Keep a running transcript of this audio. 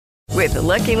With the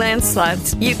Lucky Land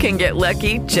Slots, you can get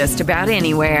lucky just about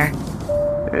anywhere.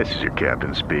 This is your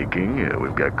captain speaking.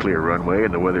 We've got clear runway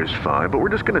and the weather's fine, but we're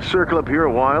just going to circle up here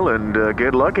a while and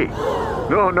get lucky.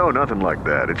 No, nothing like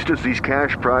that. It's just these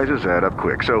cash prizes add up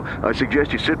quick. So I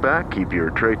suggest you sit back, keep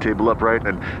your tray table upright,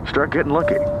 and start getting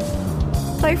lucky.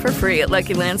 Play for free at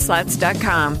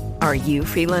LuckyLandSlots.com. Are you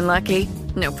feeling lucky?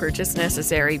 No purchase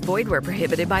necessary. Void where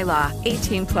prohibited by law.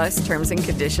 18 plus terms and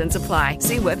conditions apply.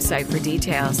 See website for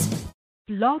details.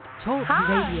 Blog Talk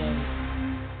Radio.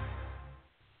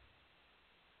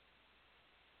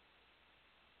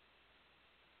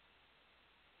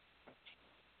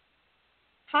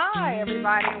 Hi,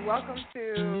 everybody, and welcome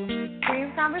to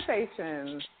Queen's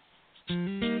Conversations.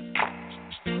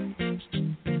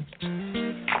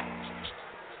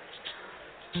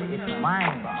 It's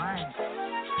mind.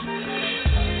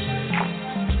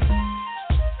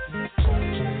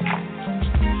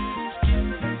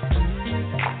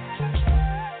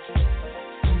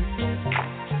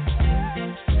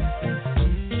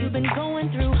 You've been going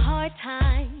through hard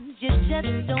times, you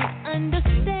just don't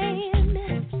understand.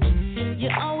 You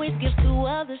always give to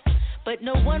others, but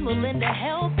no one will lend a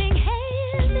helping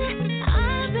hand.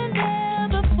 I've been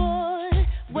there before,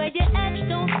 where you at,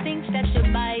 don't think that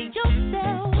you're by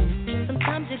yourself.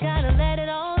 Sometimes you gotta let it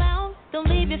all out, don't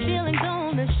leave your feelings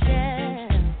on the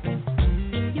shelf.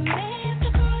 You may have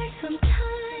to cry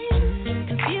sometimes,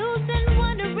 confused and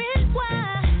wondering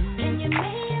why. And you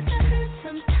may have to hurt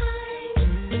sometimes,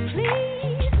 but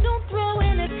please don't throw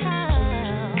in the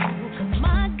towel, 'cause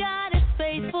my God is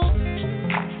faithful.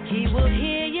 He will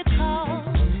hear you call.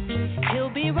 He'll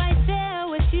be right there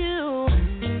with you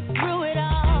through it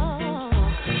all.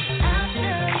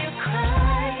 After you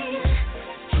cry,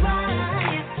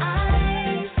 dry your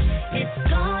eyes. It's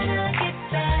gonna get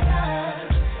better.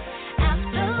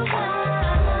 After a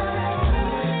while,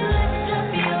 lift up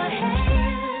your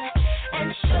head and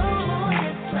show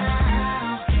your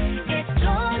smile. It's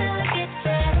gonna get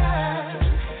better.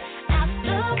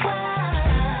 After a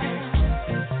while,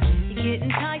 you're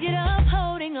getting tired of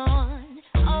holding on.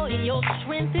 All your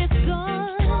strength is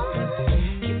gone.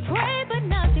 You pray, but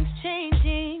nothing's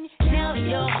changing. Now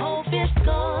your hope is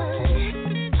gone.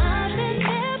 I've been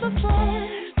there before,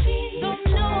 so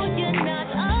no, you're not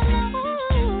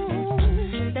alone.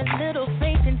 That little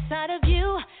faith inside of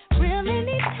you really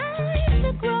needs time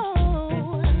to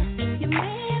grow. You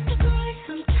may have to cry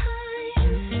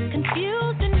sometimes,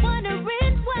 confused and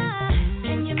wondering why.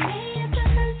 And you may have to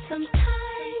hurt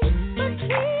sometimes, but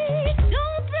please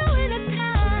don't throw in the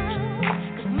towel,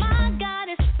 'cause my God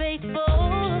is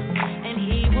faithful, and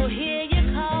He will hear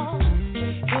your call.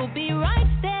 He'll be right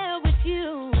there with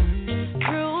you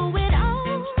through it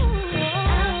all.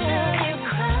 After you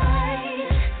cry,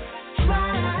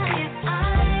 dry your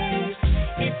eyes.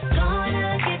 It's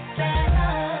gonna get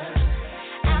better.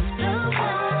 After a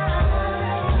while,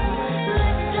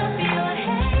 lift up your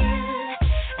head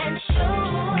and show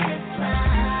your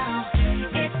smile.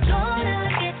 It's gonna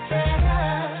get better.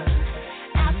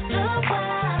 After a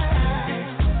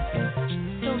while,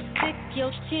 so stick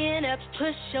your chin up,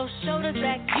 push your shoulders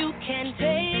back. You can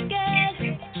take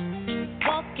it.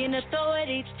 Walk in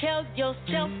authority, tell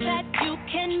yourself that you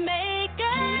can make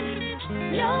it.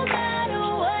 No matter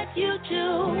what you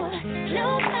do,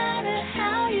 no matter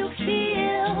how you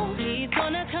feel, He's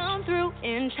gonna come through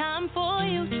in time for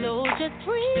you, so just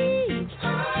breathe.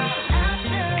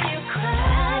 After you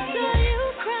cry, dry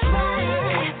your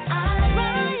eyes.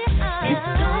 It's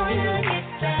gonna get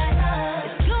better.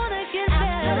 It's gonna get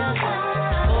better.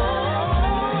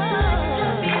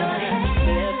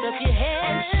 Lift up your head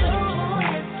and show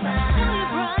your smile.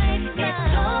 It's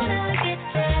gonna get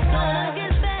better.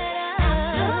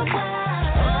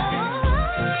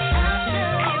 After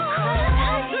a while,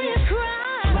 after you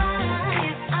cry,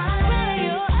 dry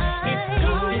your eyes. It's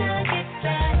gonna get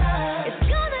better. It's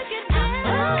gonna get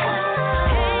better.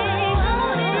 Hey,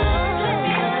 lift up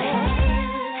your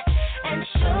head and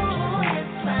show your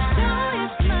smile.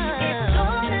 It's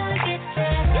gonna get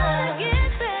better.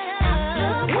 After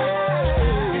a while.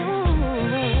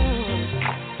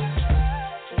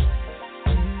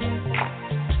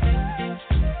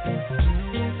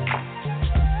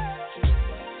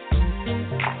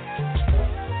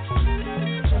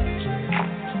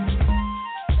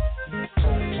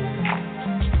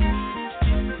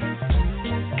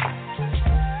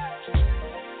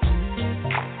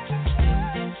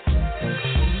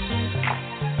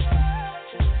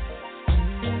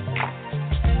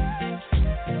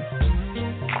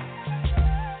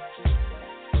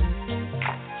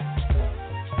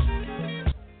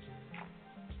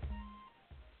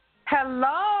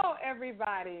 Hello,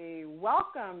 everybody.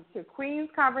 welcome to Queen's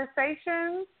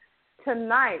Conversations.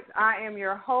 Tonight, I am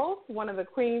your host, one of the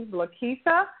queens,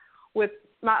 Lakeisha, with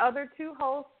my other two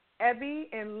hosts, Ebby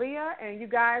and Leah. And you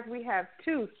guys, we have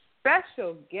two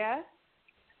special guests,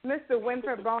 Mr.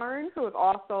 Winfred Barnes, who is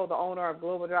also the owner of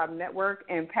Global Drive Network,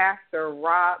 and Pastor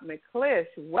Rob McClish.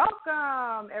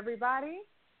 Welcome, everybody.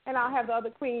 And I'll have the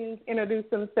other queens introduce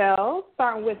themselves,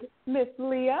 starting with Miss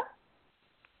Leah.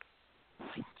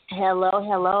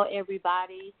 Hello,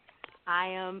 everybody. I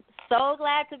am so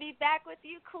glad to be back with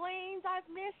you, queens. I've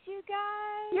missed you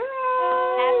guys.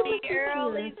 Yay! Happy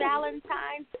early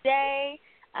Valentine's Day.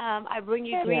 I bring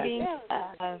you greetings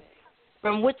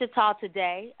from Wichita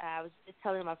today. I was just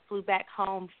telling them I flew back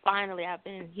home. Finally, I've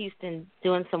been in Houston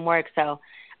doing some work, so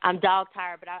I'm dog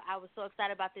tired. But I was so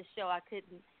excited about this show, I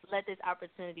couldn't let this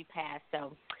opportunity pass.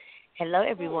 So, hello,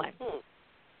 everyone.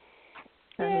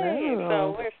 Hey,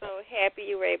 so we're so happy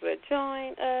you were able to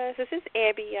join us. This is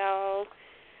Abby, y'all.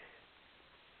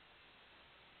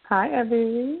 Hi,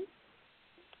 Abby.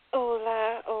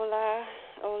 Hola, hola,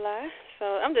 hola. So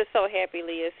I'm just so happy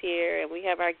Leah's here, and we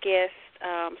have our guest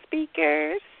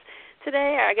speakers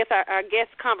today. I guess our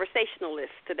guest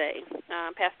conversationalists today,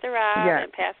 Pastor Rob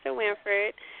and Pastor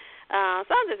Winfred.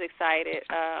 So I'm just excited.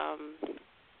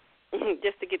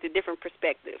 Just to get the different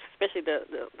perspectives, especially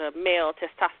the male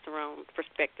testosterone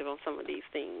perspective on some of these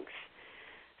things.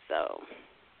 So,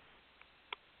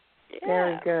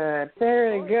 yeah.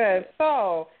 Very good.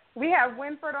 So, we have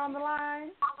Winfred on the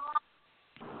line.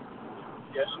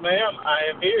 Yes, ma'am. I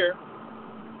am here.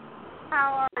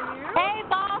 How are you? Hey,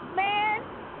 boss man.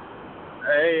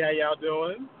 Hey, how y'all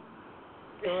doing?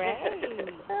 Great.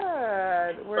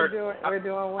 Good. We're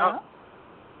doing well.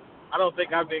 I don't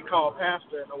think I've been called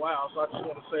pastor in a while, so I just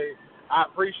want to say I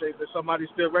appreciate that somebody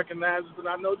still recognizes that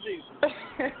I know Jesus.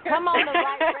 Come on, the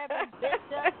right Reverend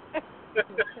Bishop.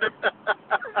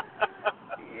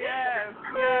 Yes.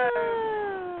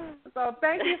 So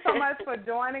thank you so much for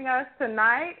joining us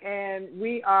tonight, and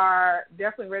we are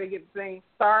definitely ready to get things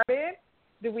started.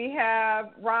 Do we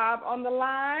have Rob on the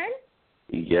line?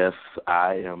 Yes,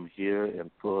 I am here in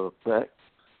full effect.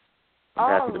 I'm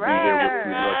happy to be here with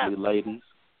you lovely ladies.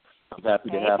 I'm happy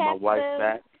to have my wife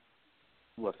back.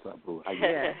 What's up, boo? How you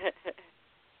doing?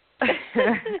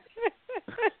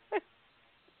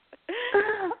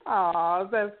 Oh,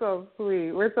 that's so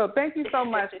sweet. Thank you so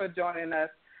much for joining us,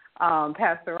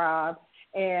 Pastor Rob.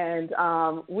 And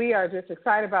we are just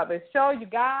excited about this show, you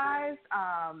guys.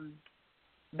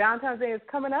 Valentine's Day is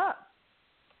coming up,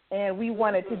 and we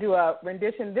wanted to do a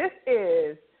rendition. This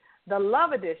is the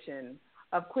love edition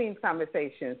of Queen's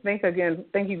Conversations. Thank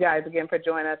you guys again for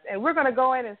joining us. And we're going to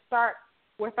go in and start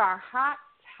with our hot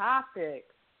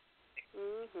topics.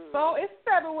 Mm-hmm. So it's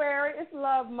February. It's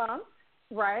Love Month,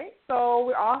 right? So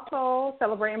we're also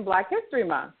celebrating Black History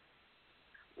Month.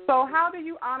 Mm-hmm. So how do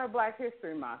you honor Black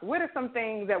History Month? What are some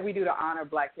things that we do to honor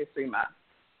Black History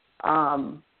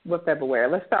Month with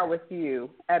February? Let's start with you,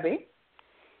 Abby.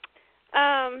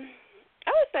 I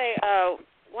would say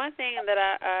one thing that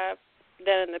I've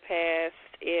done in the past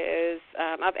is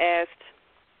I've asked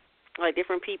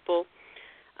different people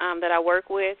that I work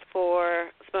with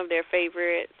for some of their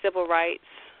favorite civil rights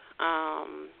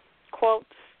quotes,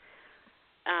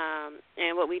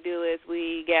 and what we do is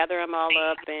we gather them all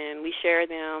up and we share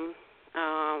them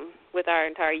with our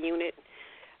entire unit.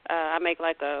 I make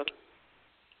like a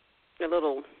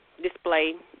little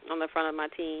display on the front of my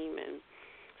team, and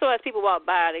so as people walk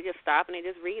by, they just stop and they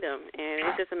just read them. And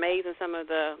it's just amazing some of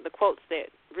the quotes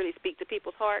that really speak to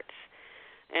people's hearts.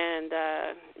 And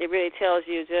it really tells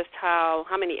you just how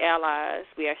many allies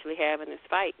we actually have in this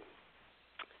fight.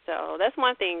 So that's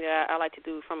one thing that I like to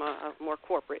do from a more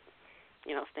corporate,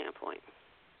 standpoint.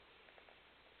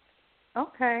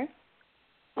 Okay.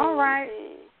 All right.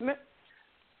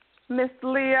 Miss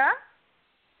Leah?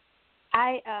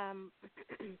 I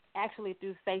actually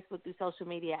through Facebook, through social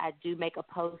media, I do make a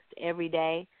post every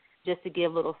day just to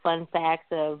give little fun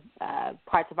facts of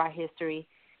parts of our history,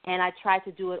 and I try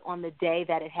to do it on the day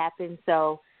that it happened.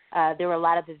 So there were a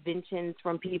lot of inventions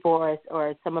from people,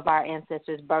 or some of our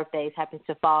ancestors' birthdays happen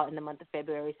to fall in the month of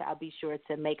February, so I'll be sure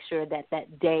to make sure that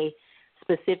that day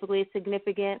specifically is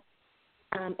significant.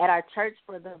 At our church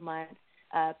for the month,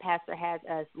 Pastor has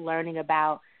us learning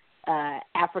about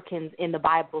Africans in the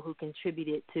Bible who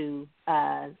contributed to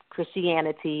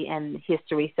Christianity and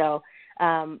history. So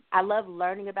I love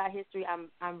learning about history.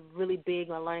 I'm really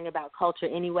big on learning about culture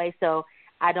anyway, so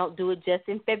I don't do it just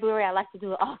in February. I like to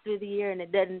do it all through the year, and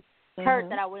it doesn't hurt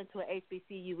that I went to an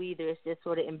HBCU either. It's just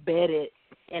sort of embedded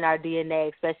in our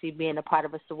DNA, especially being a part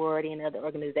of a sorority and other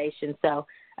organizations. So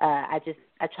I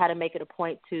try to make it a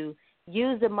point to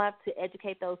use the month to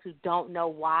educate those who don't know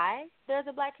why there's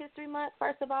a Black History Month,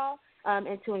 first of all,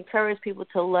 and to encourage people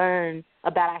to learn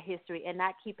about our history and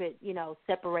not keep it,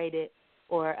 separated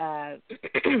or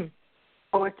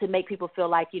or to make people feel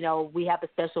like, we have a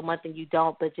special month and you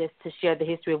don't, but just to share the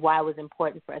history of why it was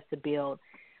important for us to build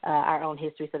our own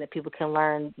history so that people can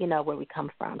learn, where we come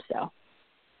from. So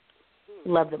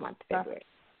love the month of February.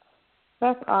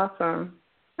 That's awesome.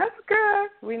 That's good.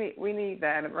 We need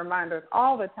that. It reminds us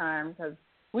all the time because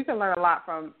we can learn a lot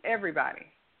from everybody.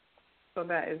 So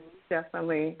that is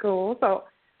definitely cool. So,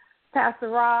 Pastor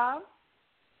Rob.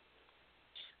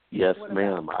 Yes,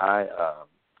 ma'am.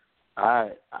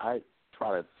 I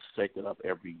try to shake it up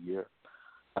every year.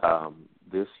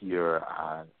 This year,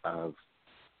 I've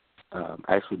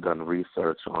actually done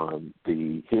research on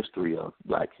the history of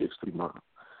Black History Month,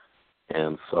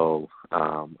 and so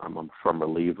I'm a firm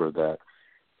believer that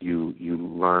you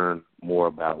learn more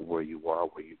about where you are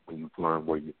when you've learned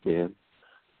where you've been.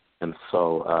 And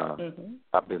so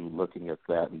I've been looking at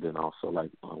that, and then also,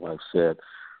 like my wife said,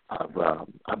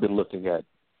 I've been looking at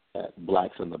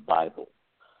blacks in the Bible,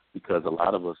 because a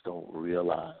lot of us don't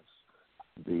realize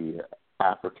the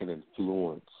African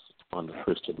influence on the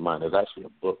Christian mind. There's actually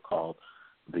a book called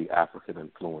The African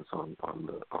Influence on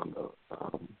the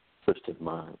Christian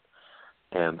Mind.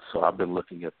 And so I've been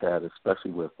looking at that,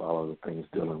 especially with all of the things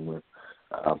dealing with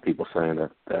people saying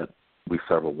that we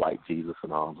serve a white Jesus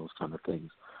and all those kind of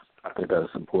things. I think that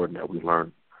it's important that we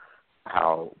learn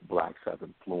how blacks have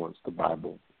influenced the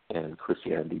Bible and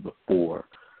Christianity before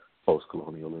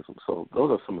post-colonialism. So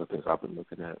those are some of the things I've been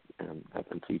looking at and have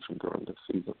been teaching during this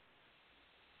season.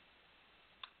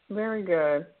 Very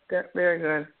good. Very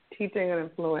good. Teaching and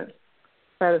influence.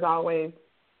 That is always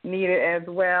needed as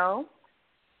well.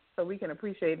 So we can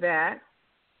appreciate that.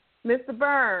 Mr.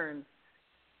 Burns.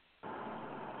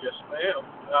 Yes, ma'am.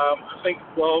 I think,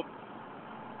 well,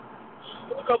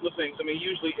 a couple of things. I mean,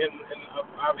 usually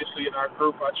obviously in our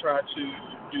group, I try to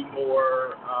do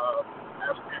more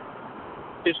African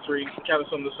history, kind of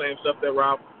some of the same stuff that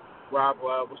Rob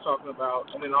was talking about,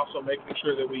 and then also making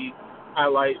sure that we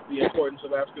highlight the importance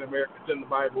of African Americans in the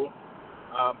Bible,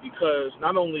 because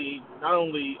not only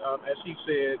as he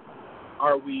said,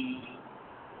 are we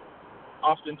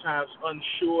oftentimes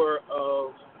unsure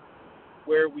of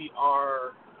where we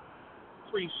are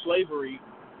pre-slavery,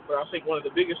 but I think one of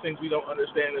the biggest things we don't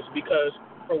understand is because,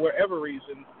 for whatever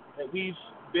reason, that we've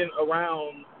been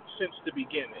around since the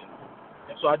beginning.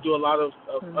 And so I do a lot of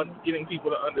getting people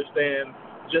to understand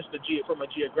just from a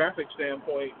geographic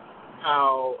standpoint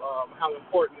how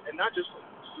important, and not just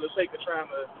for the sake of trying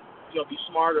to be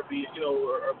smart or be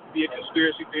a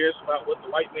conspiracy theorist about what the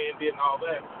white man did and all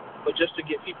that, but just to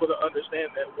get people to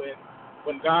understand that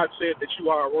when God said that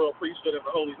you are a royal priesthood of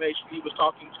a holy nation, he was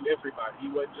talking to everybody. He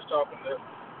wasn't just talking to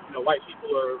white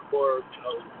people or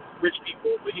rich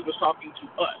people, but he was talking to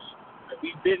us. Like,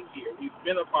 we've been here. We've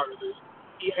been a part of this.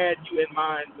 He had you in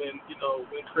mind when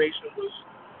creation was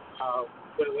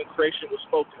when creation was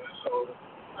spoken. And so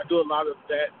I do a lot of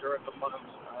that during the month.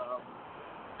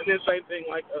 And then same thing,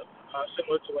 like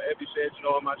similar to what Evie said,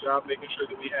 on my job, making sure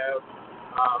that we have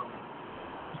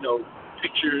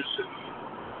pictures and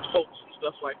quotes and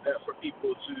stuff like that for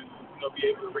people to be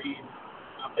able to read.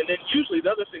 And then usually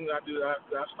the other thing that I do that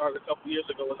I started a couple years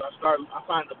ago is I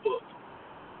find a book.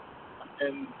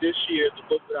 And this year the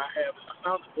book that I have is I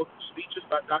found a book of speeches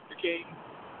by Dr. King.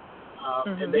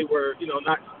 And they were,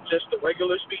 not just the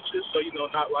regular speeches, so,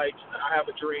 not like I Have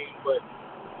a Dream, but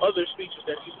other speeches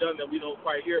that he's done that we don't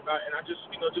quite hear about. And I just,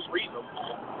 just read them.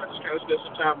 I just kind of spend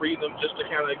some time reading them just to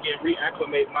kind of, again,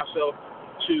 reacclimate myself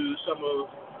to some of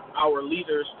our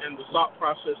leaders and the thought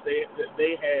process that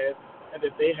they had and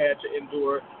that they had to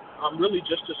endure, really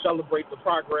just to celebrate the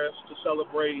progress, to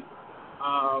celebrate,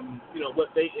 what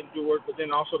they endured, but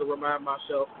then also to remind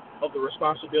myself of the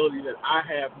responsibility that I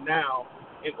have now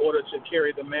in order to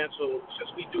carry the mantle,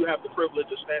 since we do have the privilege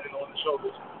of standing on the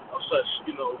shoulders of such,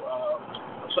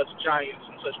 of such giants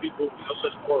and such people,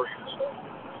 such warriors. So.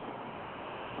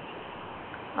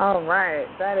 All right,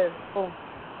 that is cool.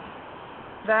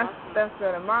 That's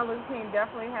good. And Martin Luther King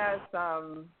definitely has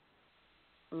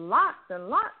lots and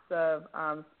lots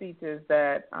of speeches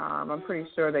that I'm pretty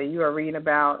sure that you are reading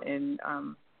about, and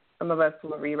some of us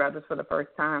will read about this for the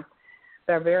first time.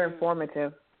 They're very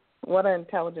informative. What an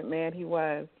intelligent man he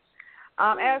was.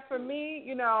 As for me,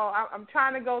 I'm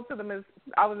trying to go to the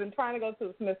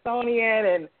Smithsonian,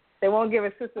 and they won't give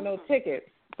a sister no tickets.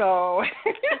 So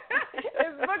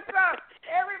it's booked up.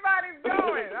 Everybody's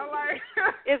going. I'm like,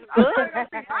 it's good. I'm trying to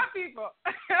see my people.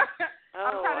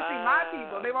 I'm trying to see my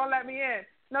people. They won't let me in.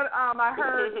 No, I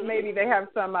heard maybe they have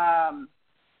some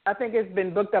I think it's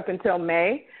been booked up until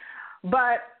May.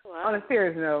 But on a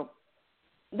serious note,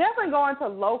 definitely going to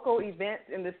local events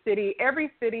in the city.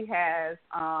 Every city has,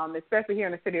 especially here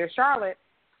in the city of Charlotte,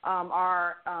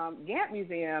 our Gantt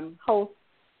Museum hosts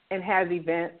and has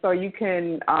events. So you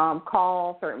can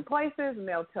call certain places and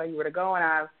they'll tell you where to go. And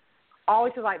I've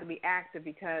always like to be active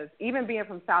because even being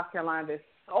from South Carolina, there's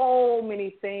so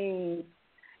many things,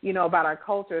 you know, about our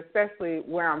culture, especially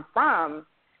where I'm from,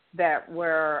 that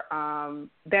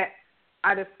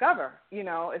I discover, you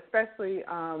know, especially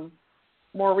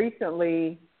more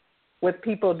recently with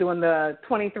people doing the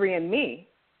 23andMe.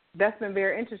 That's been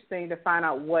very interesting to find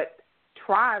out what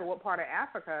tribe, what part of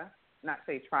Africa, not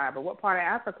say tribe, but what part of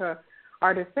Africa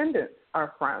our descendants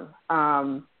are from,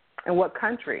 and what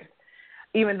country.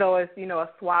 Even though it's, you know, a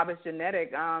swab is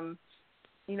genetic,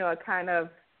 you know, it kind of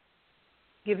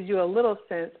gives you a little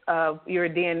sense of your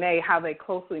DNA, how they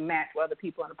closely match with other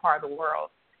people in a part of the world.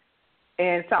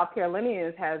 And South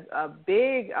Carolinians has a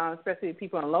big, especially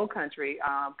people in the Low Country,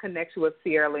 connection with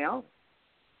Sierra Leone.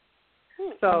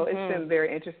 So it's been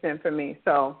very interesting for me.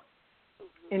 So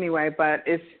anyway, but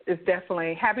it's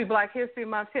definitely happy Black History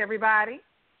Month to everybody.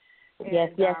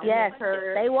 Yes, And, yes.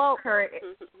 Stay woke.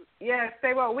 Yes,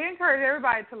 stay woke. We encourage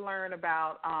everybody to learn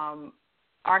about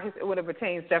our history when it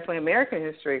pertains definitely American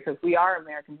history, because we are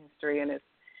American history, and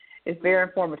it's very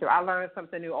informative. I learn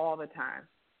something new all the time.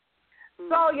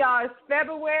 So, y'all, it's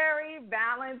February,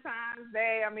 Valentine's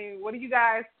Day. I mean, what do you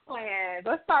guys plan?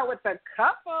 Let's start with the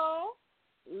couple,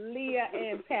 Leah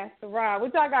and Pastor Rob.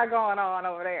 What y'all got going on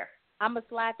over there? I'm going to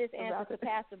slide this answer to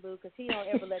Pastor Boo because he don't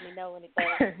ever let me know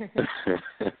anything.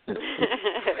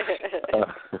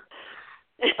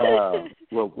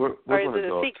 Well, we're going to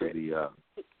go to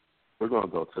we're going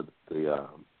to go to the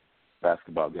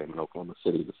basketball game in Oklahoma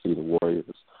City to see the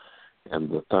Warriors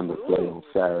and the Thunder play on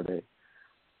Saturday.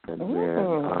 And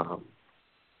then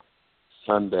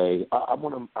Sunday, I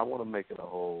want to make it a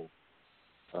whole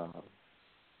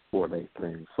 4-day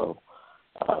thing. So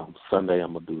Sunday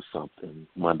I'm gonna do something.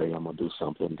 Monday I'm gonna do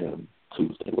something. Then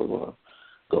Tuesday we're gonna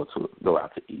go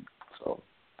out to eat. So.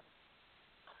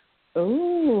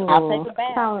 Ooh. I'll take a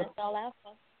bath. That's all I'll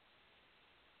say.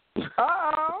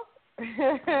 Uh-oh.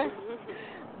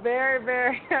 Very,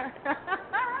 very,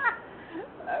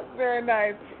 very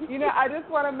nice. You know, I just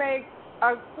want to make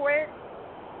a quick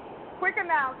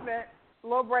announcement, a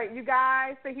little break. You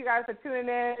guys, thank you guys for tuning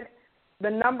in. The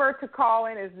number to call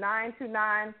in is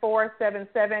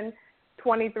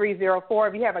 929-477-2304.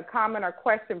 If you have a comment or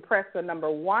question, press the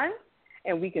number 1,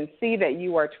 and we can see that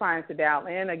you are trying to dial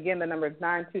in. Again, the number is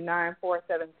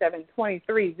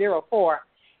 929-477-2304,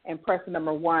 and press the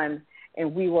number 1,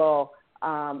 and we will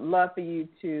love for you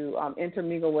to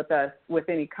intermingle with us with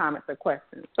any comments or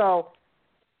questions. So,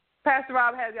 Pastor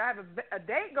Rob, I have a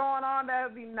date going on. That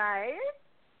would be nice.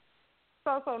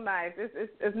 So nice.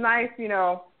 It's nice, you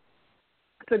know,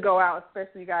 to go out,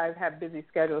 especially you guys have busy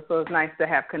schedules, so it's nice to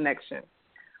have connection.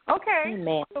 Okay.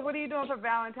 Amen. So what are you doing for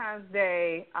Valentine's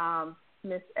Day,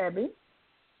 Miss Abby?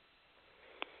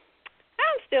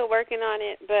 I'm still working on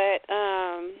it, but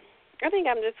I think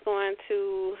I'm just going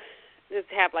to just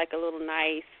have like a little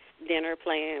nice dinner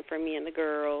planned for me and the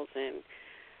girls, and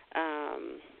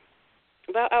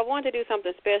but I want to do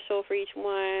something special for each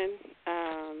one.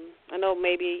 I know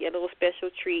maybe a little special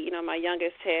treat. You know, my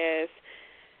youngest has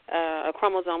a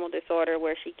chromosomal disorder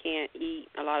where she can't eat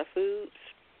a lot of foods.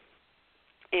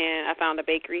 And I found a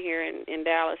bakery here in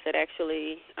Dallas that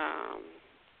actually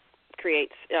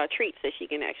creates treats that she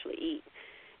can actually eat.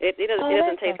 It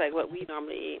doesn't taste like what we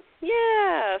normally eat.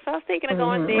 Yeah, so I was thinking of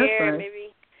going there,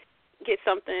 maybe get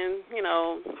something, you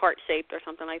know, heart-shaped or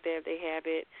something like that if they have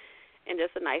it, and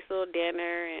just a nice little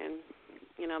dinner, and,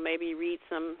 you know, maybe read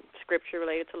some scripture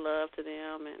related to love to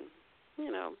them, and,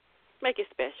 you know, make it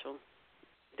special.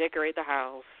 Decorate the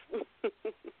house.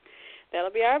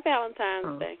 That'll be our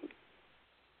Valentine's Day.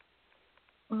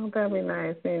 Oh, that'll be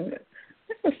nice. And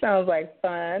it sounds like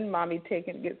fun. Mommy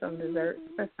taking to get some dessert.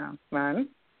 That sounds fun.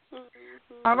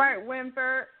 Mm-hmm. All right,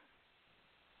 Winford.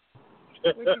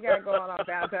 What you got going on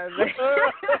Valentine's Day?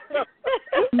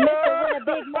 Mr. Win a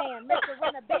Big Man. Mr.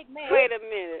 Win a Big Man. Wait a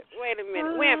minute.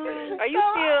 Winford, are you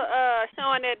still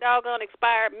showing that doggone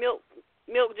expired milk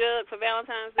jug for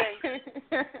Valentine's Day?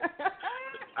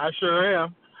 I sure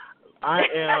am. I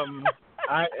am.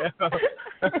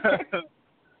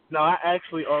 No, I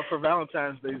actually, for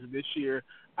Valentine's Day this year,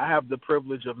 I have the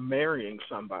privilege of marrying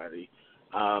somebody.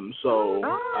 I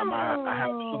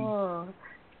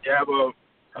have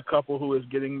a couple who is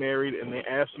getting married, and they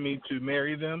asked me to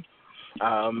marry them,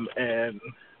 and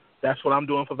that's what I'm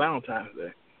doing for Valentine's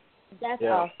Day. That's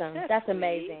awesome. That's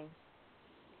amazing.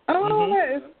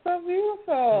 that is so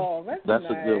beautiful. That's nice.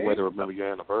 A good way to remember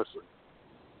your anniversary.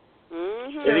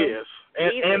 Mm-hmm. It is,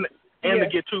 and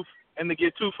to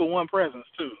get two for one presents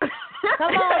too.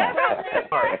 Come on,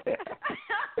 praise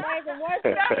and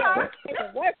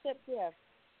worship. Yes.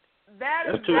 That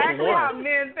is exactly how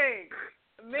men think.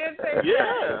 Men think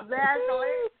that.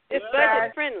 Exactly. It's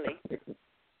budget friendly.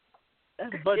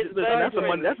 That's budget.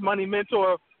 Listen, that's money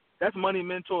mentor. That's money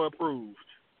mentor approved.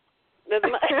 That's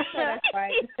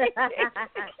right.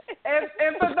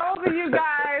 And for those of you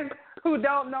guys who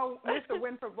don't know Mr.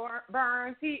 Winford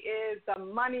Burns, he is the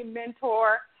money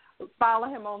mentor. Follow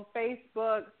him on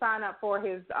Facebook. Sign up for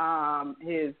his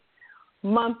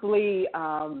monthly.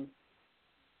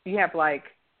 You have like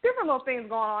different little things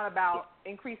going on about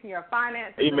increasing your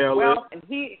finances, email wealth, list. and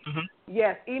he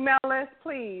yes, email list.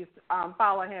 Please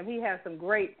follow him. He has some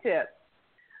great tips.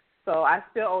 So I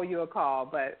still owe you a call,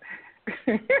 but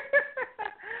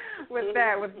with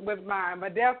mine,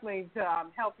 but definitely to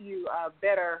help you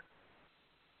better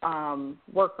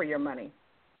work for your money.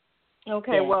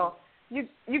 Okay, well, you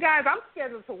guys, I'm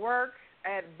scheduled to work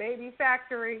at Baby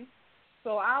Factory,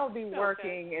 so I'll be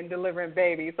working and delivering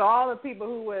babies. So all the people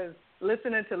who was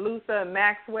listening to Lusa and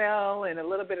Maxwell and a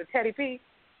little bit of Teddy P,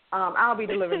 I'll be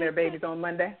delivering their babies on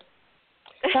Monday.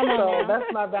 Come on so now.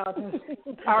 that's my bounty.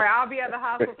 All right, I'll be at the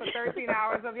hospital for 13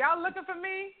 hours. If y'all looking for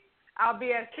me, I'll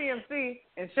be at CMC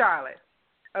in Charlotte.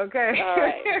 Okay? All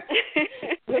right.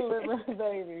 Delivering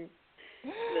babies.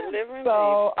 Delivering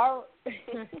so,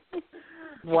 babies.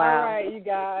 Wow. All right, you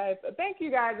guys. Thank you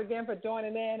guys again for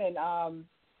joining in. And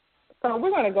so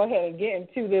we're going to go ahead and get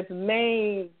into this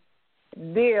main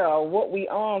deal, what we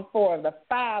on for, the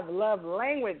 5 love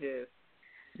languages.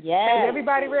 Yes.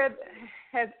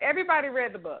 Has everybody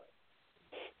read the book?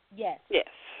 Yes. Yes.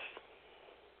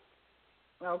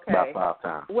 Okay. About 5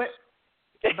 times.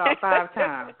 About 5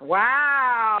 times.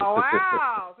 Wow.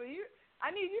 So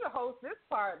I need you to host this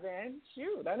part then.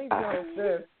 Shoot, I need you to host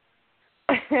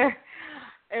this.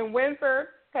 And Winford,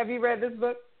 have you read this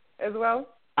book as well?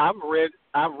 I've read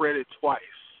it twice.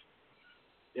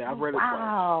 Yeah, I've read it twice.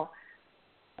 Wow.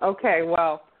 Okay,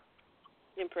 well,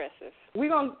 impressive. We're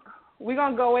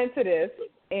gonna go into this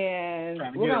and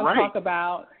we're gonna talk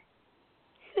about.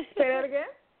 Say that again.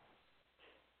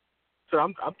 So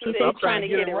I'm trying to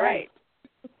get it right.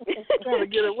 Trying to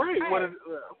get it right.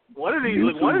 One of these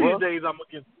days I'm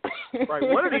gonna get right.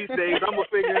 One of these days I'm gonna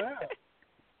figure it out.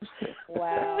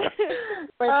 Wow.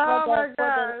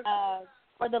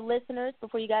 For the listeners,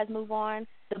 before you guys move on,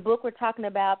 the book we're talking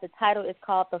about, the title is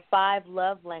called The 5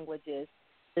 Love Languages,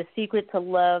 The Secret to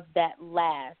Love That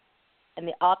Lasts. And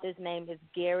the author's name is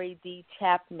Gary D.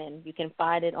 Chapman. You can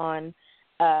find it on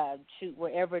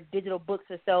wherever digital books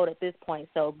are sold at this point.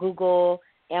 So Google,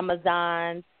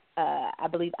 Amazon, I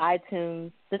believe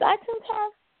iTunes. Does iTunes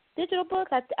have digital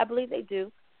books? I believe they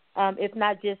do. If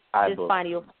not, just find it. You'll find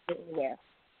it anywhere.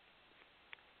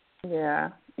 Yeah.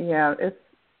 It's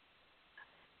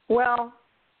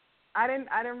I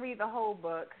didn't read the whole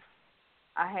book.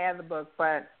 I had the book,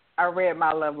 but I read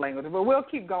my love language. But we'll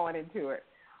keep going into it.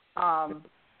 I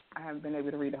haven't been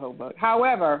able to read the whole book.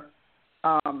 However,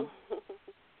 from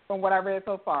what I read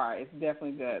so far, it's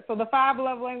definitely good. So the 5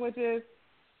 love languages: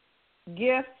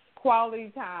 gifts,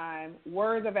 quality time,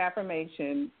 words of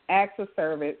affirmation, acts of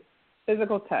service,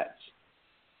 physical touch.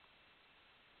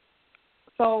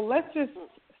 So let's just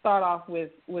start off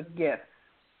with gifts.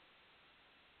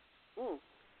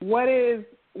 When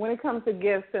it comes to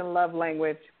gifts and love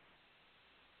language,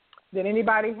 did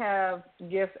anybody have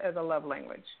gifts as a love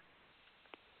language?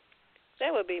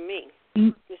 That would be me.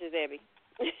 This is Debbie.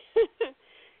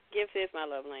 Gifts is my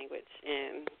love language,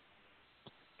 and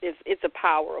it's a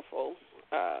powerful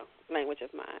language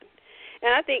of mine.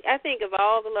 And I think of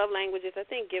all the love languages, I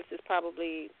think gifts is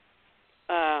probably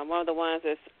one of the ones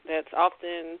that's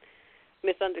often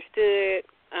misunderstood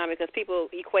because people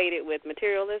equate it with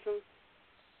materialism,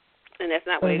 and that's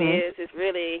not what it is. It's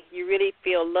really, you really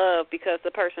feel love because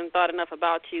the person thought enough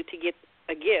about you to get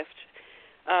a gift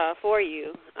for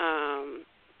you.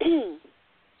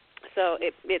 So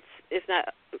it's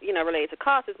not related to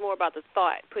cost. It's more about the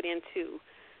thought put into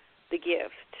the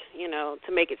gift,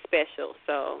 to make it special.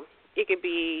 So it could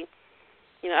be,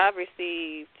 I've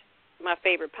received my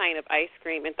favorite pint of ice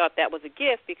cream and thought that was a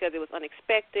gift because it was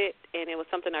unexpected and it was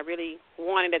something I really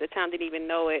wanted at the time, didn't even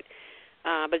know it.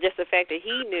 But just the fact that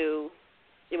he knew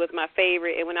it was my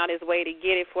favorite and went out his way to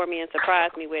get it for me and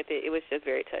surprise me with it, it was just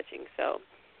very touching. So,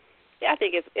 yeah, I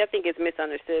think it's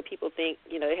misunderstood. People think,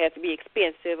 it has to be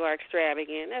expensive or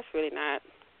extravagant. That's really not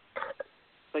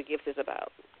what gifts is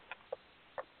about.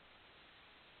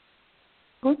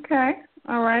 Okay.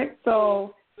 All right.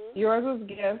 So Yours was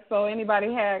gifts. So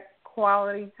anybody had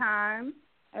quality time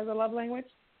as a love language?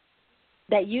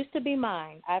 That used to be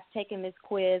mine. I've taken this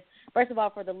quiz. First of all,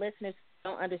 for the listeners who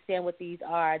don't understand what these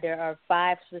are, there are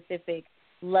 5 specific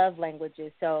love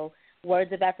languages. So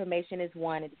words of affirmation is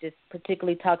one. It just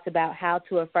particularly talks about how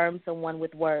to affirm someone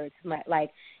with words.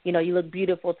 Like, you look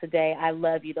beautiful today. I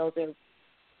love you. Those are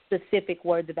specific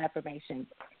words of affirmation.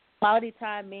 Quality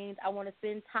time means I want to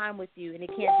spend time with you, and it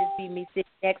can't just be me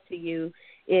sitting next to you.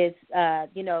 It's,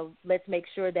 let's make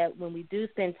sure that when we do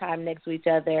spend time next to each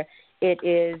other, it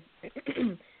is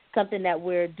something that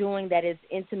we're doing that is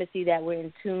intimacy, that we're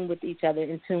in tune with each other,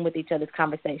 in tune with each other's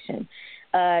conversation.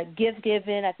 Gift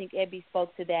giving, I think Ebby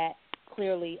spoke to that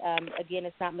clearly. Again,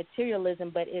 it's not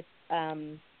materialism, but it's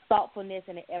thoughtfulness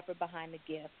and an effort behind the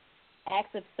gift.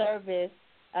 Acts of service,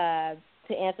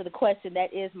 to answer the question,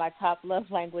 that is my top love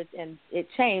language, and it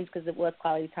changed because it was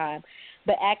quality time.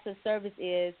 But acts of service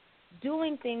is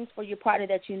doing things for your partner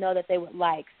that you know that they would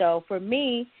like. So for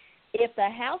me, if the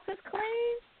house is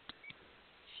clean,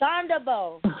 Shonda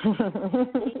Bo, he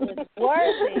was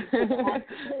worthy.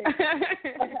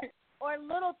 Or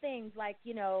little things like,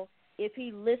 if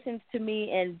he listens to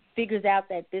me and figures out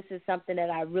that this is something that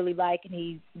I really like and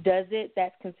he does it,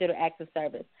 that's considered acts of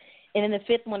service. And then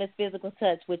the 5th one is physical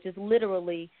touch, which is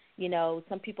literally,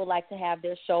 some people like to have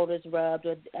their shoulders rubbed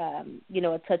or,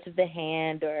 a touch of the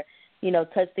hand or,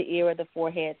 touch the ear or the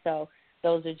forehead. So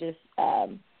those are just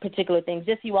particular things,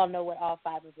 just so you all know what all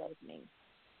 5 of those mean.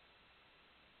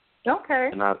 Okay.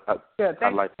 And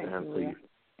I'd like to answer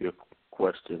your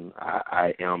question.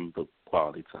 I am the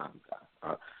quality time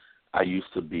guy. I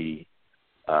used to be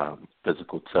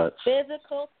physical touch.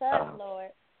 Physical touch,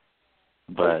 Lord.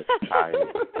 But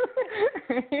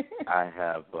I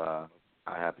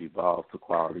have evolved to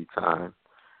quality time.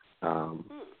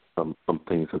 Some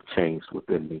things have changed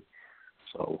within me.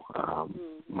 So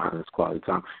mine is quality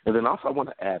time. And then also I want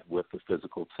to add with the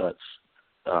physical touch,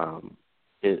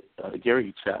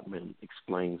 Gary Chapman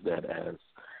explains that as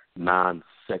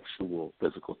non-sexual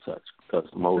physical touch, because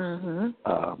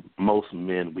most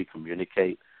men, we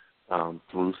communicate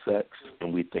through sex,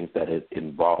 and we think that it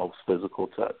involves physical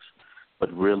touch,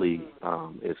 but really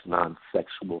it's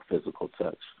non-sexual physical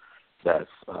touch that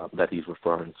he's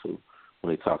referring to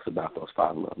when he talks about those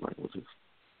 5 love languages.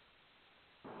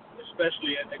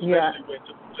 Especially when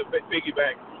to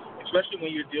piggyback, especially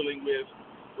when you're dealing with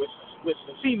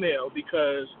the female,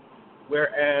 because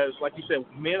whereas, like you said,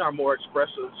 men are more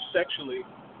expressive sexually,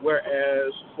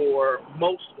 whereas for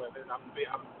most women, I'm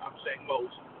saying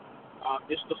most,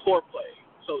 it's the foreplay.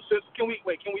 So can we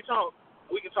talk?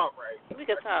 We can talk, right? We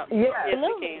can talk. Yeah. Yes,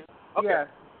 we can. Okay. Yeah.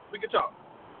 We can talk.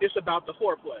 It's about the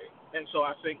foreplay. And so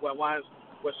I think where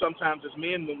sometimes as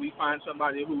men, when we find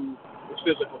somebody who is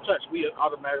physical touch, we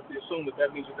automatically assume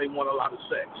that means that they want a lot of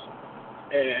sex.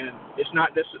 And it's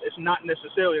not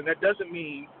necessarily, and that doesn't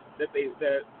mean that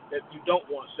you don't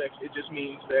want sex. It just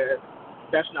means that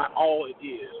that's not all it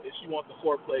is. It's you want the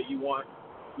foreplay, you want,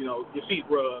 your feet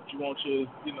rubbed, you want your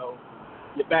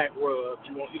back rubbed,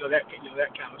 you want, that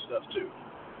kind of stuff too.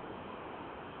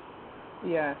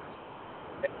 Yeah.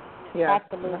 Yeah.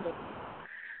 Absolutely.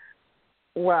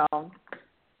 Well,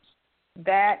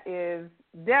 that is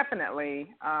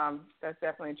definitely that's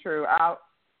definitely true. I'll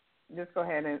just go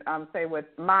ahead and say with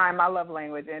my love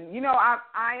language, and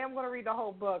I am going to read the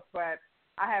whole book, but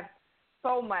I have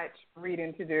so much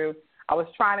reading to do. I was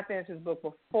trying to finish this book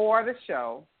before the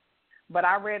show, but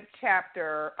I read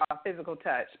chapter physical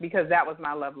touch because that was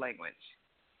my love language,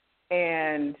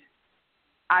 and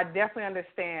I definitely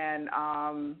understand.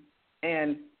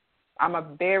 And I'm a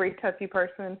very touchy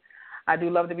person. I do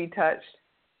love to be touched.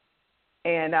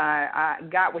 And I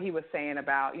got what he was saying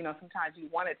about, sometimes you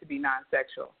want it to be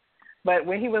non-sexual. But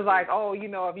when he was like,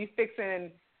 if you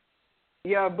fixing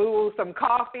your boo some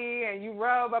coffee and you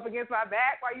rub up against my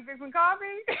back while you fixing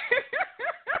coffee.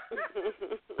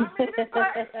 I mean, it's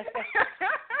like,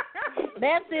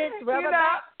 message, rub it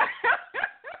back.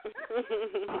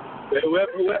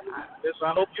 Whoever,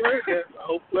 I hope you heard that. I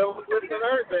hope whoever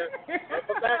heard that.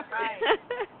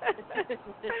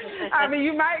 I mean,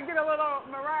 you might get a little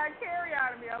Mariah Carey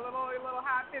out of me, a little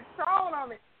high-pitched tone on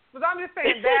me. But I'm just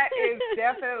saying that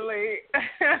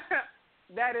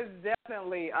is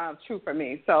definitely true for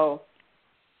me. So,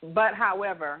 but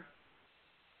however,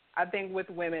 I think with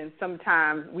women,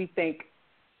 sometimes we think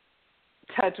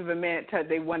touch of a man,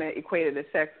 they want to equate it to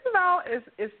sex. No,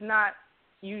 it's not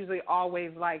usually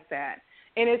always like that.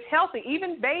 And it's healthy.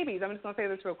 Even babies, I'm just going to say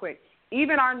this real quick,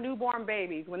 even our newborn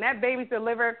babies, when that baby's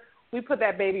delivered, we put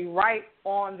that baby right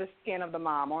on the skin of the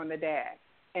mom or on the dad.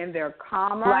 And they're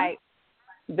calmer. Right.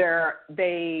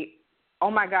 They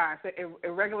oh my gosh, it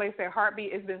regulates their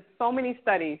heartbeat. It's been so many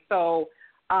studies. So,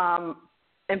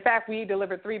 in fact, we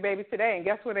delivered 3 babies today, and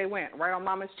guess where they went? Right on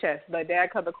mama's chest. But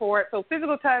dad cut the cord. So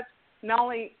physical touch not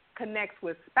only connects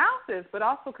with spouses, but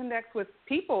also connects with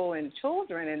people and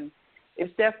children, and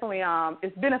it's definitely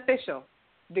it's beneficial.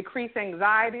 Decrease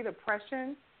anxiety,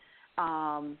 depression,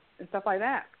 and stuff like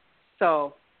that.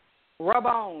 So, rub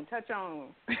on, touch on,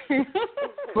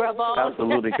 rub on.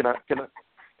 Absolutely. Can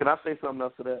I say something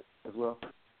else to that as well?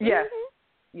 Yes.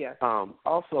 Yes.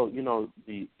 Also, you know,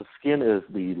 the skin is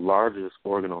the largest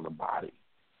organ on the body,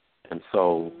 and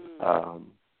so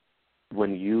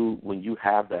when you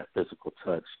have that physical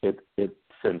touch, it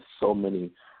sends so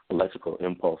many electrical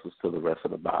impulses to the rest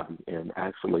of the body, and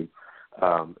actually,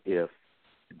 if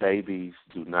babies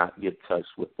do not get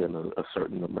touched within a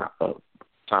certain amount of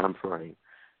time frame,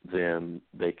 then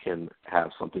they can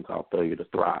have something called failure to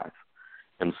thrive.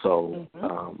 And so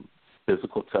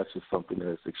physical touch is something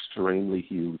that is extremely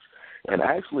huge. And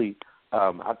actually,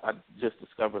 I just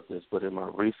discovered this, but in my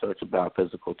research about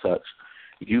physical touch,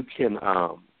 you can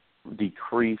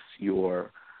decrease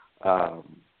your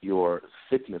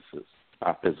sicknesses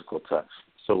by physical touch.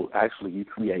 So actually you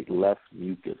create less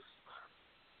mucus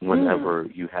whenever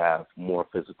you have more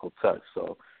physical touch.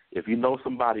 So if you know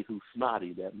somebody who's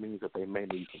snotty, that means that they may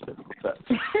need some physical touch.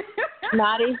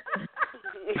 Snotty?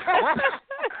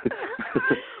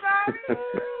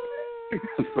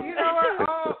 You know what?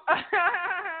 Oh,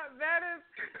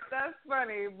 that's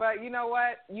funny. But you know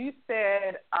what? You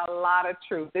said a lot of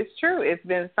truth. It's true. It's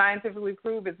been scientifically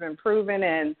proved. It's been proven,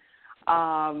 and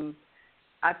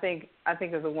I think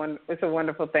it's a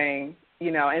wonderful thing.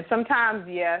 You know, and sometimes,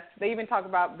 yes, they even talk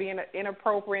about being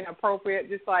inappropriate and appropriate,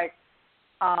 just like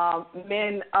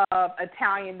men of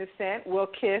Italian descent will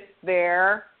kiss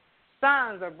their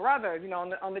sons or brothers, you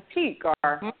know, on the cheek,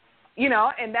 or, you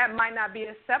know, and that might not be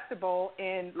acceptable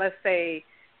in, let's say,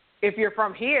 if you're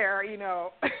from here, you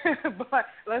know, but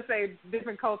let's say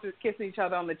different cultures kissing each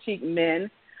other on the cheek, men,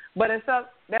 but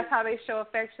that's how they show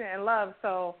affection and love.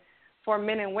 So for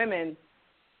men and women,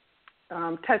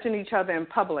 touching each other in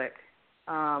public,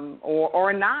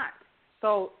 or not.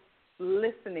 So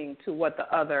listening to what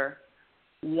the other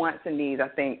wants and needs, I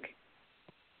think,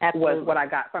 was what I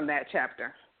got from that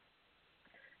chapter.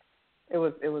 It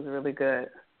was really good.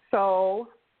 So,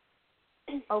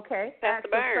 okay, Pastor acts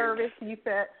of Burns. service, you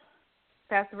said.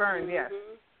 Pastor Burns, yes.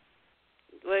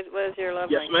 What is your love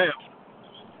Yes, language? ma'am.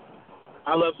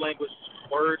 My love language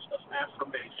is words of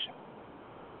affirmation.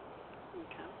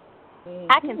 Okay.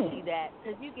 I can see that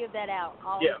because you give that out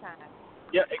all the time.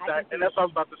 Yeah, exactly. And that's what I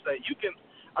was about to say.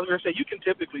 I was going to say, you can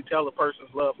typically tell a person's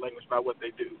love language by what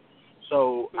they do.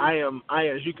 So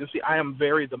as you can see, I am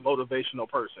very the motivational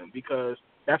person because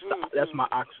that's my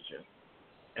oxygen.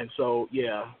 And so,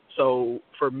 yeah. So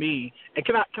for me, and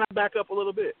can I back up a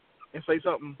little bit and say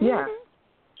something? Yeah.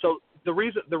 So the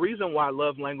reason why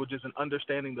love languages and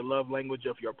understanding the love language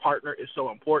of your partner is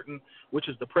so important, which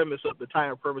is the premise of the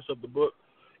entire purpose of the book,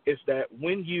 is that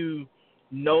when you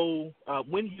know,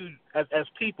 as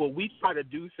people, we try to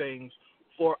do things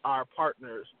for our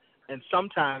partners, and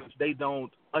sometimes they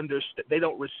don't understand, they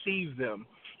don't receive them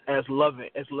as loving,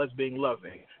 as being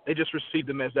loving. They just receive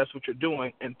them as that's what you're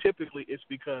doing, and typically it's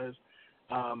because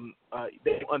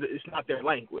it's not their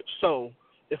language. So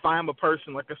if I am a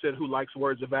person, like I said, who likes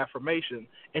words of affirmation,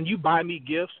 and you buy me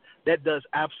gifts, that does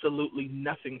absolutely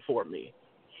nothing for me.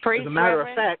 As a matter of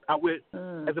fact,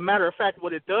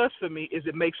 what it does for me is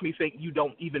it makes me think you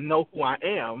don't even know who I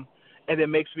am, and it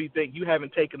makes me think you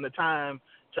haven't taken the time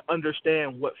to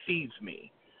understand what feeds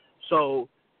me. So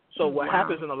what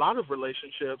happens in a lot of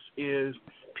relationships is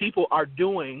people are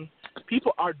doing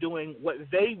what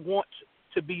they want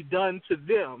to be done to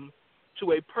them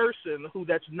to a person who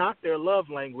that's not their love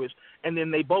language, and then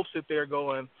they both sit there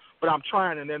going, but I'm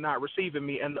trying and they're not receiving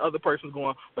me, and the other person's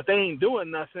going, but they ain't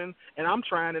doing nothing, and I'm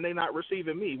trying and they're not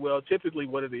receiving me. Well, typically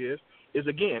what it is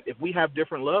again, if we have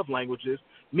different love languages,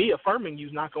 me affirming you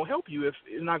is not going to help you. It's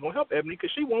not going to help Ebony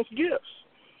because she wants gifts,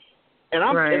 and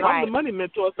I'm the money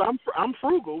mentor, so I'm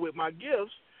frugal with my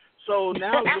gifts. So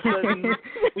now all of a sudden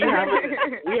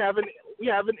we have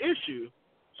an issue.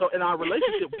 So in our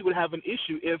relationship, we would have an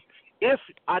issue if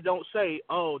I don't say,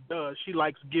 oh, duh, she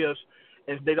likes gifts,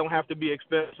 and they don't have to be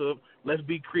expensive. Let's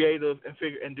be creative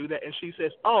and do that. And she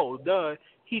says, oh, duh,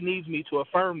 he needs me to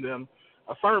affirm him.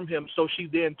 So she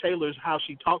then tailors how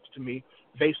she talks to me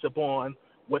based upon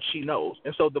what she knows.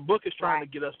 And so the book is trying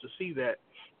to get us to see that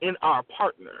in our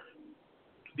partner,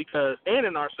 and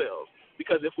in ourselves.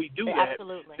 Because if we do that,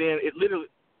 then it literally,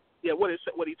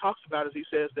 what he talks about is he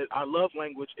says that our love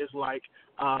language is like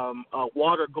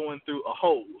water going through a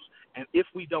hose. And if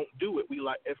we don't do it,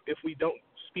 if we don't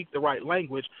speak the right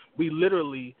language, we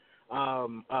literally,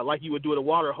 like you would do at a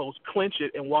water hose, clench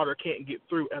it and water can't get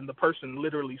through, and the person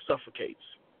literally suffocates.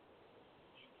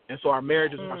 And so our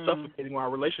marriages are suffocating, or our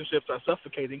relationships are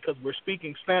suffocating because we're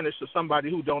speaking Spanish to somebody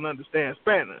who don't understand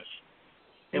Spanish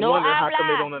and wonder how come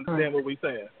they don't understand what we're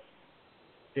saying.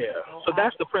 Yeah. So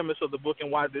that's the premise of the book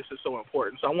and why this is so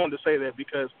important. So I wanted to say that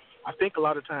because I think a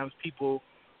lot of times people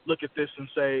look at this and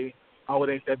say, oh, it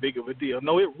ain't that big of a deal.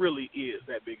 No, it really is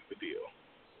that big of a deal.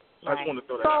 So I just want to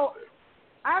throw that out there.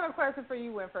 I have a question for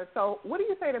you, Winfred. So what do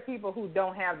you say to people who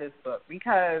don't have this book?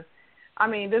 Because, I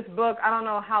mean, this book, I don't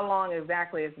know how long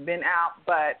exactly it's been out,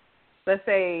 but let's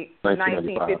say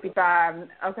 1955.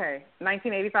 Okay,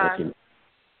 1985?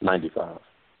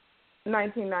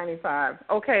 1995.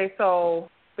 Okay, so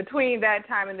between that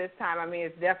time and this time, I mean,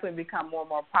 it's definitely become more and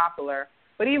more popular.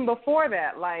 But even before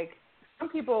that, like, some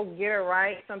people get it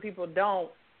right, some people don't.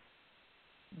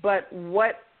 But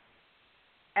what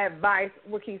advice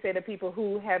would you say to people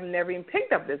who have never even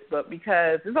picked up this book?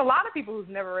 Because there's a lot of people who've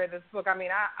never read this book. I mean,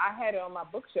 I had it on my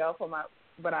bookshelf,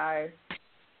 but I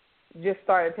just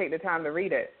started to take the time to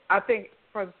read it. I think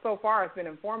so far it's been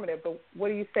informative, but what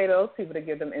do you say to those people to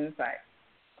give them insight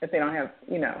if they don't have,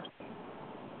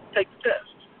 Take the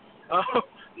test.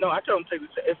 No, I tell them take the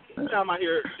test. Every time I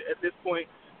hear at this point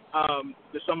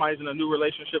that somebody's in a new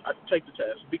relationship, I take the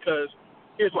test because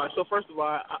here's why. So first of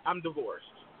all, I'm divorced.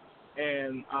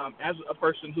 And as a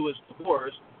person who is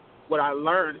divorced, what I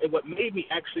learned and what made me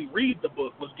actually read the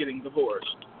book was getting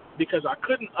divorced because I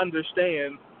couldn't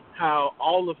understand how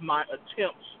all of my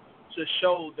attempts to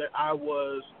show that I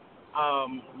was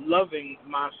loving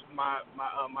my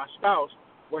spouse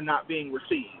were not being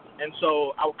received. And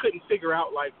so I couldn't figure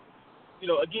out, like,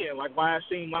 again, like why it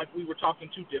seemed like we were talking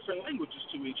two different languages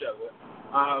to each other.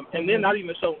 And then not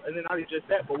even just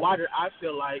that, but why did I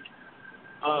feel like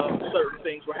certain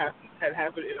things had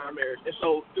happened in our marriage? And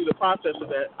so through the process of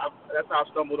that, that's how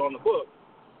I stumbled on the book.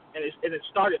 And it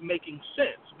started making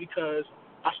sense because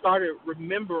I started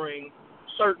remembering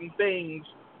certain things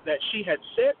that she had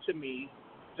said to me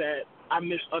that I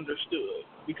misunderstood.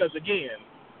 Because, again,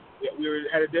 we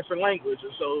had a different language,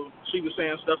 and so she was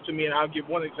saying stuff to me, and I'll give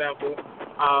one example.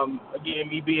 Again,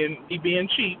 me being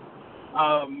cheap,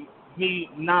 me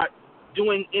not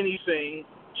doing anything.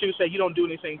 She would say, you don't do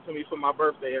anything for me for my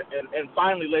birthday. And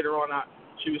finally, later on,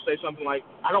 she would say something like,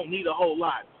 I don't need a whole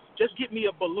lot. Just get me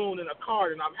a balloon and a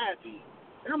card, and I'm happy.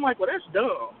 And I'm like, well, that's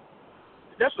dumb.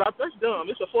 That's dumb.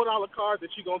 It's a $4 card that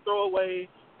you're going to throw away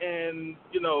and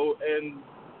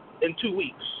in 2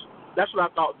 weeks. That's what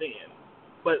I thought then.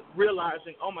 But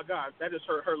realizing, oh, my God, that is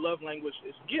her love language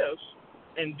is gifts.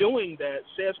 And doing that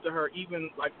says to her,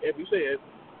 even like Abby said,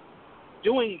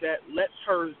 doing that lets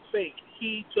her think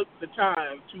he took the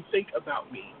time to think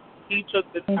about me. He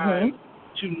took the time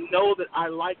to know that I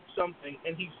liked something,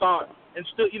 and he thought, and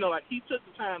still, like he took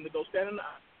the time to go stand in the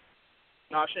aisle.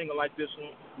 No, she ain't gonna like this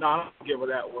one. No, I don't give her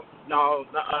that one. No,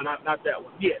 not that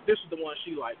one. Yeah, this is the one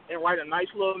she liked. And write a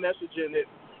nice little message in it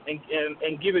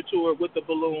and give it to her with the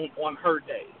balloon on her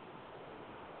day.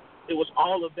 It was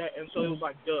all of that, and so it was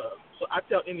like, duh. So I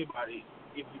tell anybody,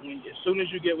 as soon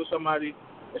as you get with somebody,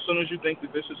 as soon as you think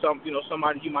that this is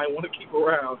somebody you might want to keep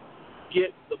around,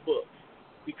 get the book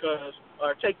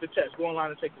or take the test. Go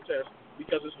online and take the test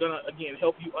because it's gonna again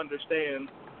help you understand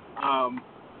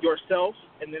yourself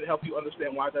and then help you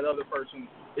understand why that other person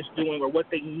is doing or what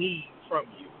they need from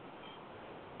you.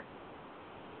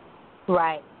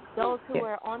 Right. Those who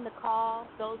are on the call,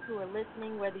 those who are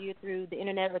listening, whether you're through the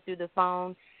internet or through the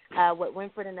phone, what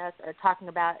Winfred and us are talking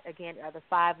about, again, are the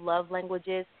 5 love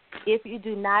languages. If you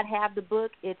do not have the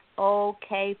book, it's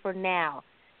okay for now.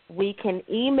 We can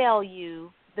email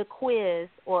you the quiz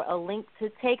or a link to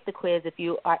take the quiz if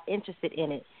you are interested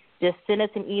in it. Just send us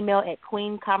an email at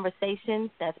Queen Conversations,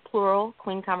 that's plural,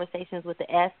 Queen Conversations with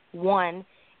the S, 1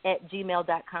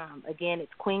 @gmail.com. Again,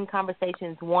 it's Queen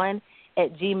Conversations 1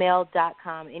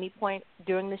 @gmail.com. Any point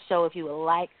during the show, if you would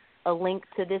like a link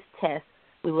to this test,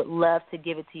 we would love to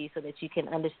give it to you so that you can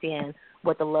understand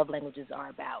what the love languages are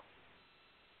about.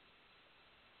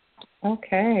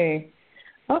 Okay.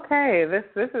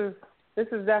 This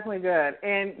is definitely good.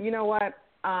 And you know what?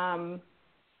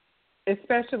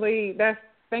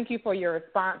 Thank you for your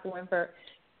response, Winfred.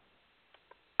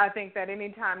 I think that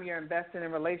anytime you're investing in a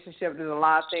relationship, there's a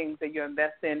lot of things that you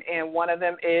invest in, and one of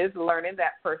them is learning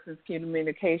that person's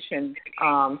communication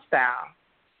style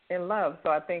in love. So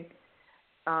I think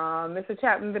Mr.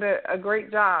 Chapman did a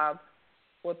great job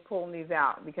with pulling these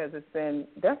out because it's been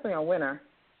definitely a winner.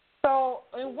 So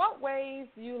in what ways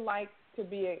do you like to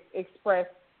be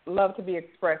love to be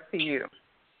expressed to you?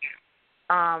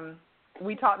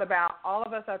 we talked about, all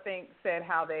of us, I think, said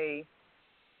how they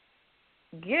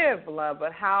give love,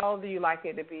 but how do you like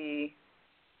it to be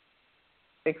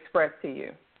expressed to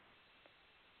you?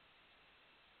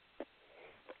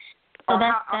 So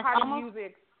how do almost, you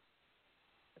use it?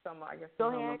 I guess go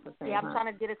ahead. Yeah, I'm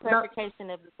trying to get a clarification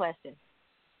of the question.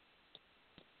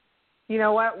 You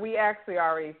know what? We actually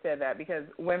already said that because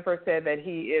Winford said that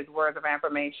he is words of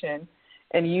affirmation.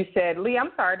 And you said, Lee,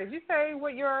 I'm sorry, did you say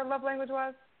what your love language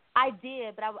was? I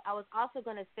did, but I was also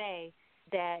going to say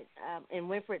that, and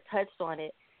Winfred touched on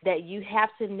it, that you have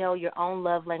to know your own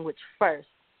love language first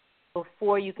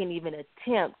before you can even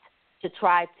attempt to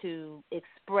try to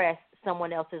express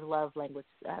someone else's love language,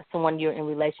 someone you're in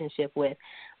relationship with.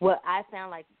 Well, I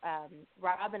found like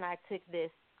Rob and I took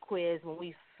this quiz when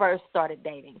we first started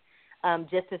dating,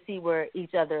 just to see where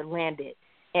each other landed.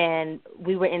 And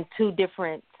we were in two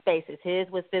different spaces. His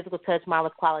was physical touch, mine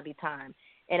was quality time.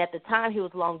 And at the time, he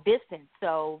was long distance,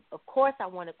 so of course I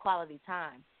wanted quality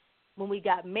time. When we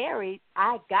got married,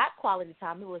 I got quality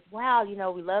time. It was, wow,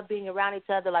 we love being around each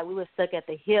other. Like we were stuck at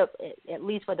the hip, at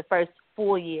least for the first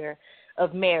full year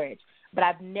of marriage. But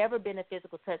I've never been a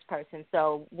physical touch person.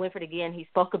 So Winfred, again, he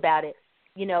spoke about it.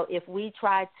 If we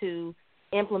try to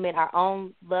implement our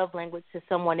own love language to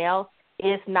someone else,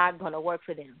 it's not going to work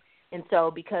for them. And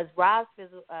so because Rob's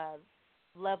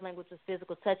love language was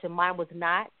physical touch and mine was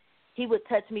not, he would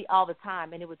touch me all the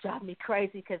time, and it would drive me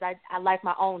crazy because I like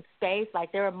my own space.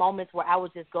 Like there are moments where I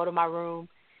would just go to my room,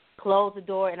 close the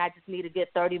door, and I just need a good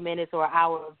 30 minutes or an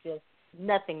hour of just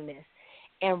nothingness.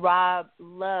 And Rob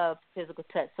loved physical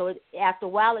touch. So after a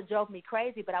while, it drove me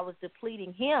crazy, but I was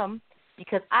depleting him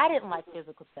because I didn't like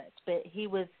physical touch. But it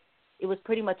was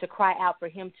pretty much a cry out for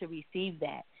him to receive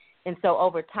that. And so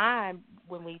over time,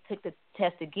 when we took the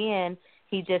test again,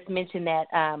 he just mentioned that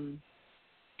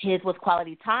his was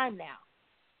quality time now.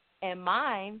 And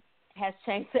mine has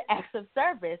changed to acts of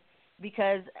service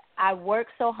because I work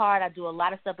so hard. I do a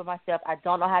lot of stuff by myself. I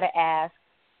don't know how to ask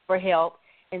for help.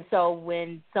 And so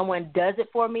when someone does it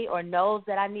for me or knows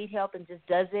that I need help and just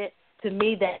does it, to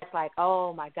me that's like,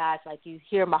 oh, my gosh, like you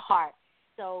hear my heart.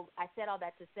 So I said all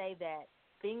that to say that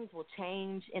things will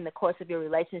change in the course of your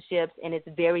relationships, and it's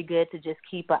very good to just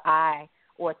keep an eye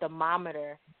or a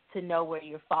thermometer to know where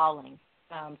you're falling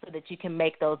so that you can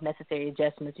make those necessary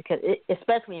adjustments because,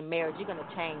 especially in marriage, you're going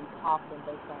to change often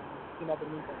based on, the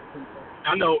needs of the people.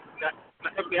 I know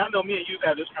me and you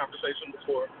have had this conversation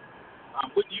before.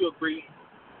 Wouldn't you agree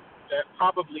that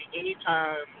probably any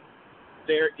time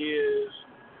there is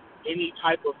any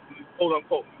type of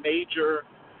quote-unquote major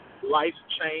life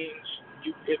change,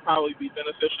 it'd probably be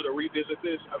beneficial to revisit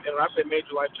this? I mean, when I say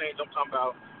major life change, I'm talking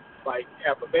about like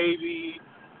have a baby,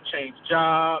 change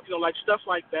job, like stuff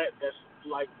like that that's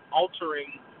like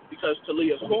altering, because to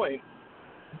Leah's point,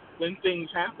 when things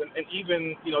happen, and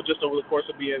even, just over the course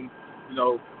of being,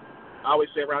 I always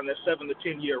say around that 7 to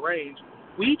 10 year range,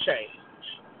 we change.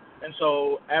 And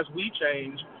so as we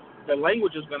change, the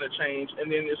language is going to change, and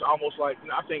then it's almost like,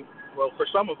 I think, well, for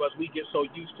some of us, we get so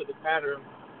used to the pattern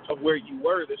of where you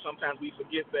were that sometimes we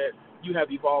forget that you have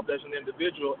evolved as an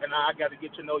individual, and I got to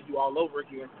get to know you all over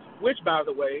again, which, by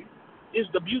the way, is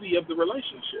the beauty of the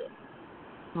relationship.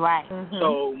 Right. Mm-hmm.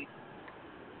 So,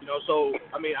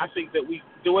 I mean, I think that we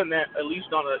doing that at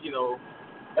least on at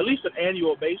least an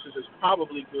annual basis is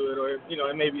probably good, or,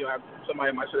 and maybe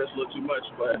somebody might say that's a little too much,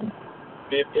 but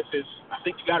if it's, I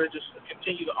think you got to just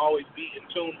continue to always be in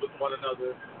tune with one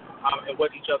another and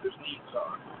what each other's needs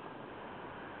are.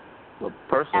 Well,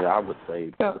 personally, I would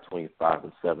say between 5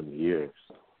 and 7 years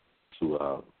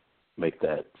to make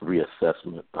that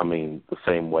reassessment. I mean, the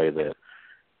same way that,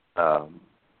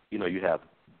 you have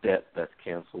debt that's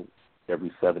canceled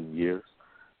every 7 years.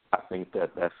 I think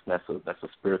that's a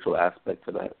spiritual aspect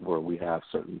to that, where we have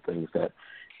certain things that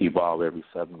evolve every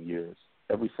 7 years.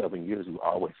 Every 7 years, you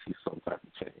always see some type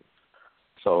of change.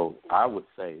 So I would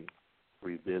say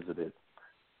revisit it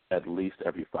at least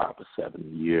every 5 to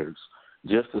 7 years,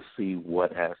 just to see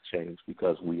what has changed,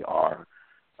 because we are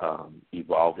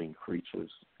evolving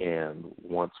creatures, and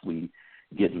once we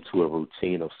get into a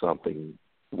routine of something,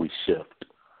 we shift.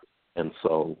 And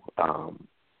so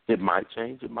it might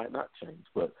change, it might not change,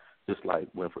 but just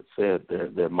like Winfred said,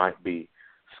 there might be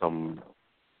some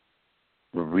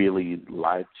really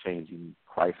life-changing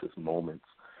crisis moments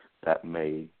that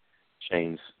may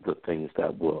change the things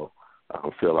that will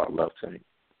fill our love tank.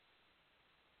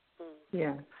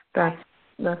 Yeah,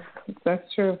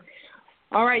 that's true.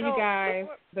 All right, you guys.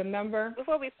 The number.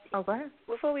 Before we go ahead.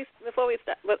 Before we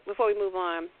move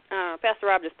on, Pastor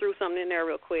Rob just threw something in there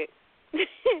real quick,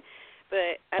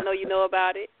 but I know you know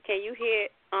about it. Can you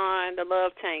hit on the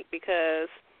love tank, because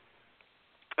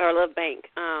or Love Bank,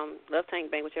 Love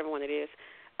Tank Bank, whichever one it is.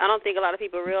 I don't think a lot of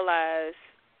people realize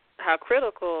how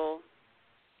critical,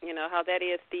 how that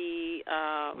is the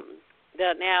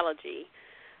analogy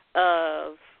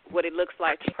of what it looks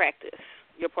like to practice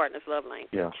your partner's love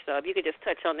language. Yeah. So if you could just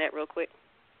touch on that real quick.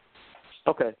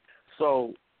 Okay.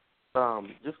 So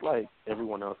just like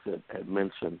everyone else had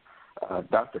mentioned,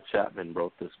 Dr. Chapman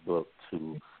wrote this book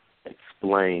to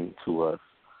explain to us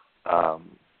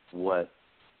what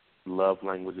love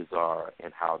languages are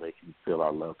and how they can fill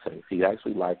our love tanks. He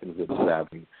actually likens it to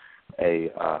having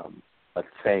a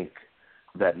tank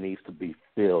that needs to be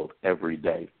filled every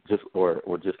day, just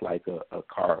like a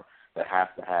car that has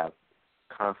to have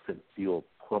constant fuel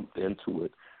pumped into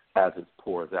it as it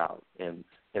pours out. And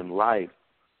in life,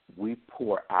 we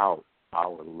pour out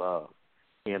our love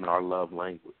in our love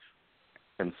language.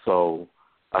 And so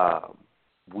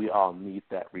we all need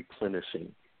that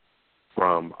replenishing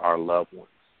from our loved ones.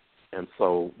 And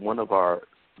so one of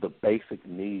the basic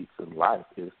needs in life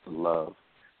is to love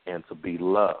and to be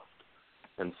loved.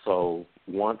 And so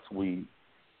once we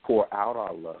pour out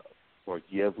our love or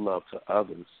give love to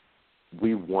others,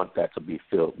 we want that to be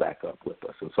filled back up with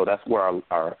us. And so that's where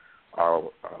our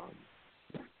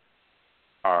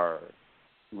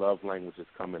love languages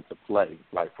come into play.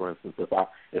 Like, for instance,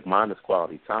 if mine is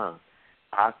quality time,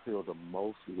 I feel the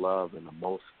most love and the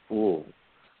most full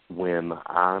when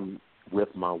I'm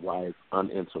with my wife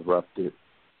uninterrupted.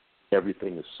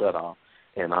 Everything is shut off,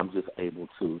 and I'm just able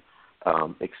to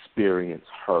experience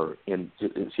her. And she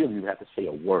doesn't even have to say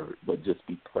a word, but just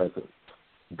be present.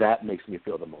 That makes me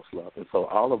feel the most love. And so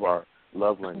all of our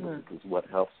love languages is what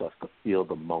helps us to feel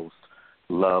the most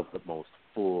love, the most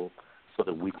full, so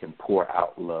that we can pour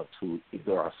out love to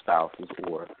either our spouses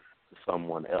or to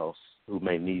someone else who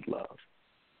may need love.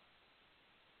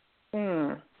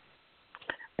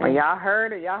 Well, y'all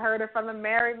heard it. Y'all heard it from the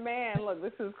married man. Look,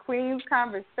 this is Queen's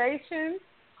Conversation.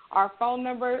 Our phone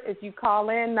number, if you call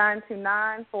in,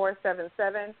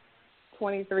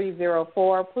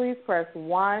 929-477-2304. Please press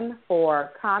 1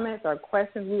 for comments or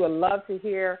questions. We would love to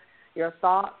hear your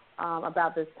thoughts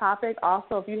about this topic.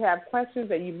 Also, if you have questions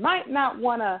that you might not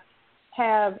want to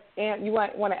have and you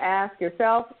want to ask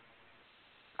yourself,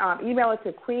 email it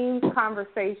to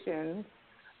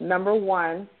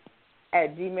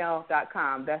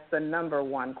queensconversations1@gmail.com. That's the number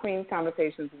 1,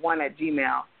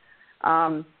 queensconversations1@gmail.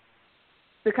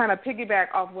 To kind of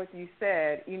piggyback off what you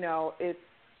said, it's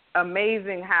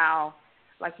amazing how,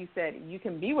 like you said, you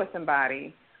can be with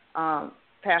somebody,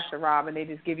 Pastor Rob, and they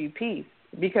just give you peace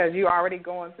because you're already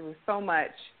going through so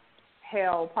much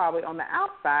hell probably on the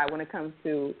outside when it comes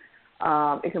to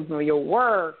it comes from your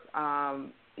work,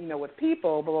 with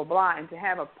people, blah, blah, blah, and to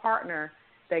have a partner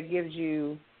that gives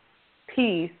you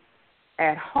peace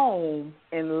at home,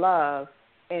 in love,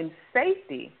 in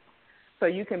safety, so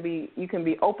you can be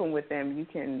open with them. You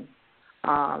can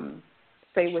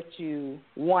say what you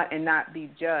want and not be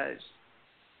judged.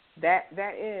 That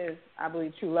is, I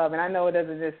believe, true love. And I know it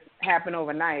doesn't just happen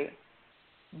overnight,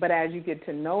 but as you get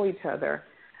to know each other,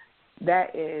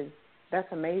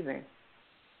 that's amazing.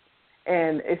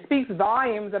 And it speaks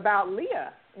volumes about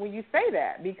Leah when you say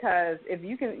that, because if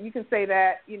you can say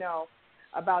that,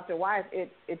 about your wife,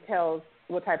 it tells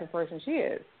what type of person she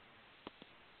is.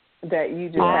 That you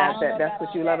just have that's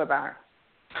what you love about her.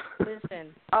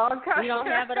 Listen, we don't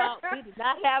have it all. We do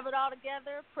not have it all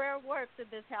together. Prayer works in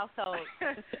this household.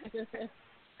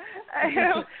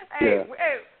 hey,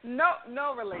 no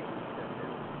relationship is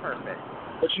perfect.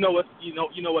 But you know what's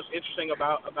interesting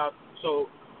about so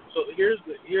here's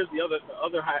the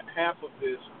other half of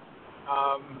this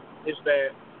is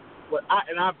that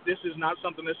this is not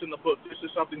something that's in the book. This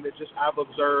is something that just I've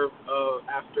observed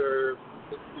after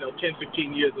 10,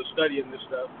 15 years of studying this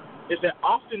stuff, is that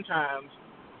oftentimes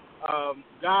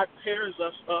God pairs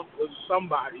us up with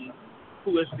somebody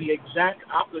who is the exact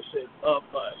opposite of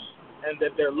us, and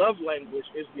that their love language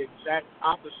is the exact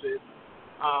opposite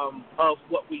of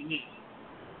what we need.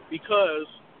 Because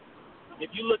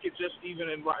if you look at just even,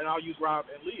 and I'll use Rob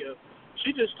and Leah,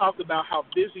 she just talked about how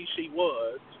busy she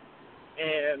was,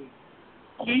 and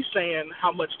he's saying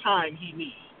how much time he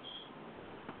needs.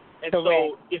 And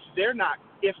so if they're not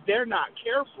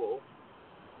careful,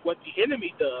 what the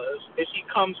enemy does is he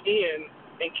comes in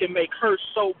and can make her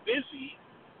so busy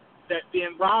that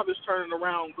then Rob is turning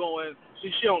around going,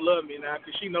 see, she don't love me now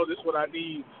because she knows this is what I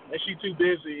need, and she too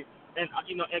busy, and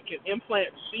and can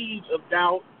implant seeds of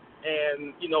doubt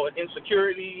and and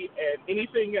insecurity and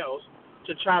anything else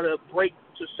to try to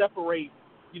separate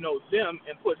them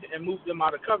and move them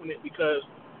out of covenant, because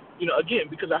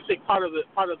because I think part of the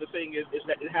thing is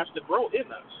that it has to grow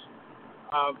in us,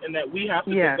 and that we have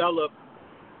to develop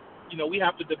we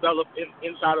have to develop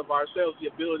inside of ourselves the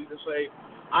ability to say,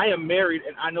 I am married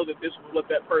and I know that this is what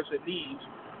that person needs.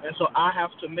 And so I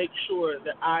have to make sure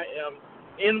that I am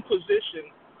in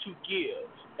position to give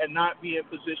and not be in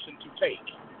position to take.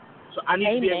 So I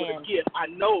need to be able to give. I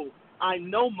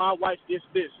know my wife is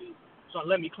busy, so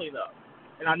let me clean up.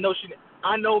 And I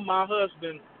know my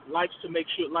husband likes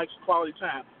quality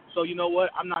time. So you know what?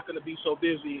 I'm not going to be so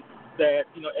busy that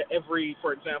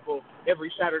for example,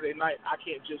 every Saturday night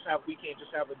we can't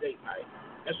just have a date night.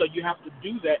 And so you have to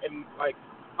do that and I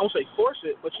won't say force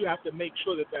it, but you have to make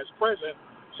sure that that's present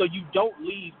so you don't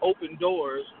leave open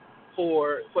doors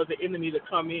for the enemy to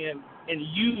come in and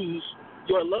use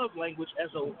your love language as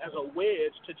a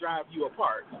wedge to drive you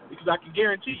apart. Because I can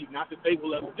guarantee you, not that they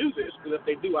will ever do this, because if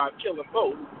they do, I'll kill them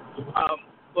both.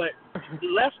 But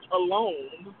left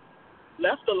alone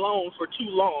for too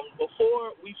long,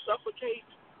 before we suffocate,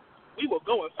 we will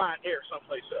go and find air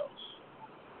someplace else.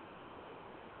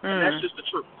 And that's just the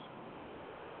truth.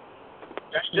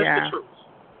 That's just the truth.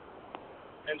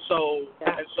 And so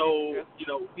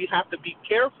we have to be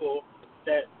careful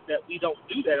that we don't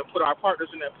do that and put our partners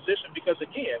in that position, because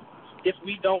again, if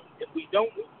we don't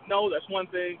know, that's one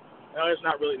thing. It's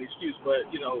not really an excuse, but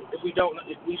if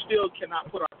we still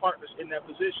cannot put our partners in that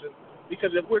position,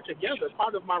 because if we're together,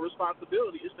 part of my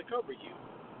responsibility is to cover you.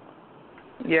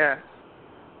 Yeah,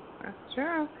 that's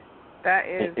true. That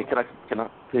is. Hey, can I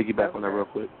piggyback on that real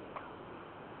quick?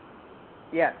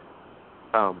 Yes.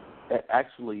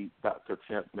 Actually, Dr.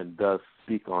 Champman does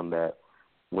speak on that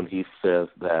when he says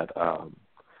that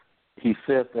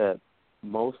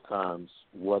most times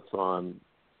what's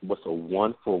a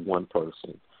 1 for one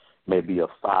person may be a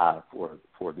 5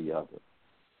 for the other.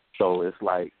 So it's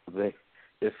like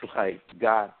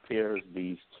God pairs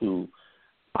these two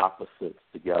opposites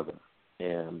together,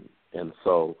 and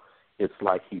so it's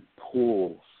like He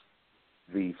pulls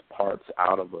these parts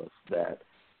out of us that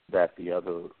the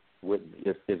other wouldn't.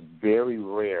 It's very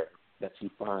rare that you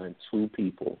find two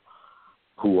people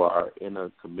who are in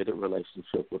a committed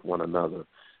relationship with one another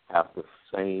have the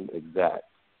same exact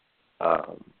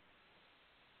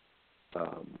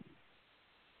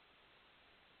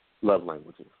love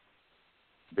languages.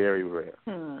 Very rare.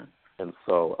 And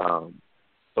so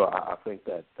I think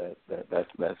that's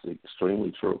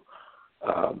extremely true.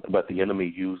 But the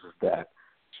enemy uses that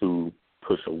to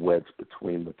push a wedge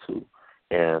between the two.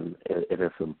 And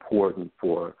it's important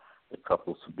for the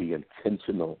couples to be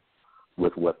intentional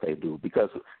with what they do,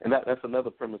 and that's another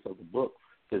premise of the book,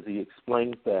 because he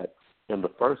explains that in the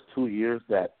first 2 years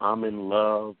that I'm in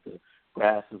love, the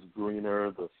grass is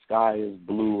greener, the sky is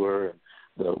bluer, and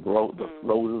the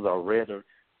roses are redder.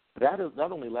 That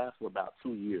only lasts for about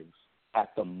 2 years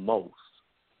at the most.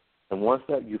 And once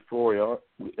that euphoria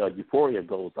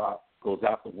goes out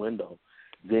the window,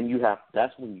 then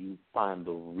that's when you find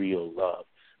the real love,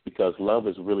 because love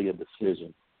is really a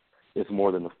decision. It's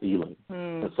more than a feeling.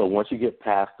 And so once you get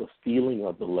past the feeling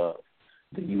of the love,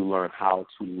 then you learn how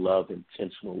to love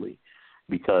intentionally.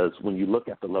 Because when you look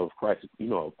at the love of Christ,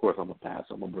 of course I'm a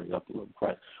pastor, I'm going to bring up the love of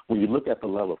Christ. When you look at the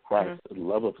love of Christ, the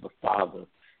love of the Father,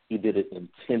 He did it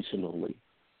intentionally.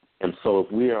 And so if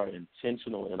we are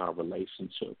intentional in our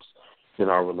relationships, then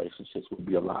our relationships will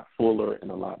be a lot fuller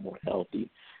and a lot more healthy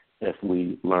if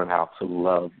we learn how to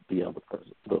love the other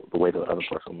person, the way the other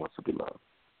person wants to be loved.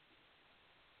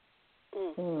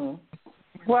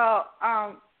 Well,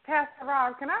 Pastor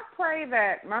Rob, can I pray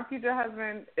that my future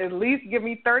husband at least give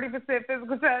me 30%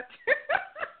 physical touch?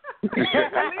 At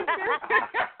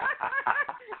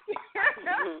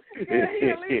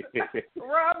least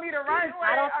rub me the right way.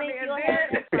 I don't think you'll have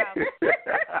that problem.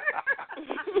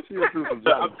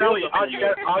 I'm telling you, all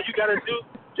you got to do,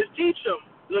 just teach them.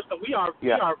 Listen, we are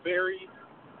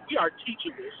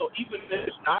teachable. So even if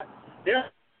it's not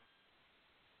there,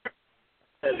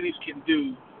 that these can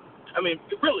do. I mean,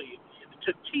 really,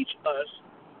 to teach us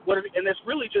and it's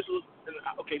really just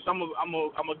okay. So I'm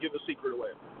gonna give a secret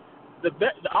away.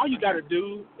 All you got to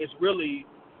do is really,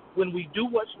 when we do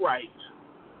what's right,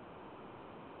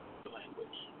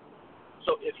 language.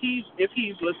 So if he's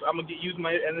listen, I'm gonna use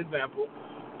an example.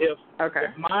 If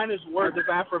mine is words of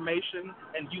affirmation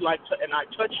and and I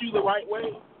touch you the right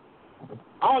way,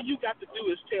 all you got to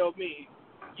do is tell me,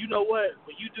 you know what,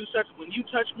 when you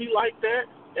touch me like that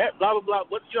blah blah blah,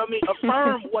 what you know what I mean?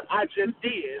 Affirm what I just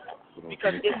did,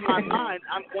 because in my mind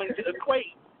I'm going to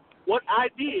equate what I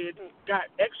did got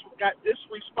this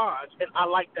response, and I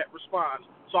like that response,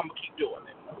 so I'm gonna keep doing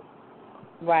it.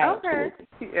 Right. Okay.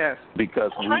 Yes.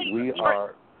 Because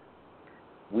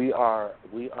we are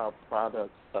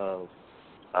products of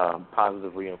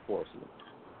positive reinforcement.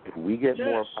 If we get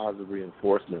more positive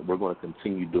reinforcement, we're going to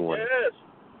continue doing it.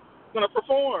 going to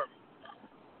perform.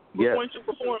 We're Yes. going to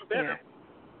perform better.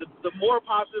 Yeah. The more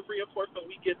positive reinforcement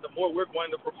we get, the more we're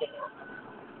going to perform.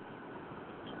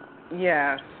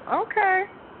 Yes. Okay.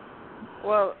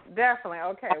 Well, definitely.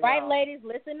 Okay. All right, ladies,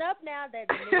 listen up now. That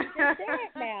means just said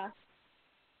it now.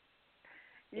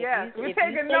 Yes, we're if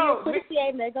taking you notes.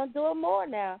 They're going to do it more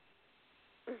now.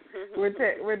 We're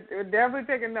definitely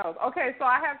taking notes. Okay, so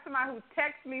I have somebody who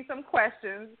texted me some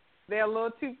questions. They're a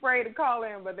little too afraid to call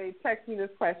in, but they text me this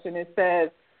question. It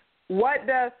says, what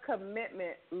does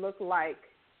commitment look like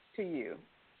to you?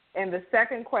 And the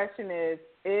second question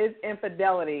is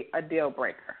infidelity a deal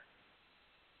breaker?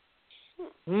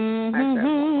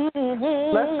 Mm-hmm.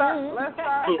 Let's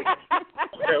start.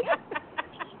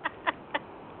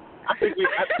 I think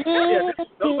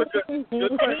those are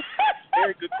good questions.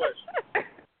 Very good question.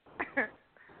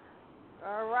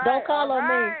 All right. Don't call on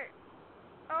me.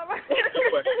 All right. Good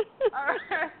question. All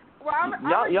right.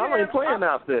 Well, Y'all ain't playing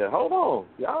out there. Hold on,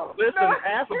 y'all. Listen,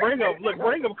 ask them, bring them. Look,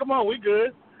 bring them. Come on, we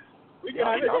good. We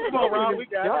got it. Come on, Ron, we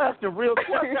got it. Y'all asking real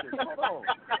questions. Hold on.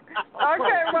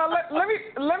 Okay, well, let me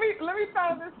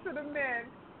throw this to the men.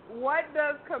 What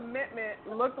does commitment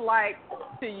look like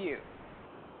to you?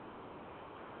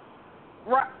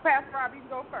 Pastor Rob, you can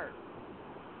go first.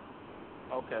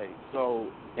 Okay, so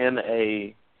in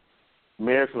a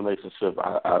marriage relationship,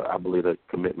 I believe that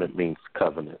commitment means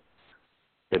covenant.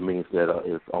 It means that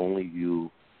it's only you.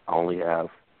 I only have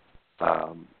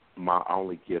I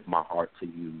only give my heart to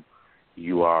you.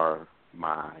 You are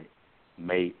my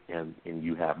mate, and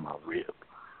you have my rib.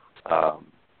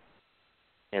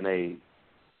 In a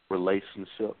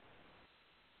relationship,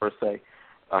 per se,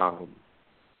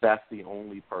 that's the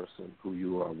only person who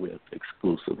you are with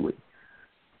exclusively.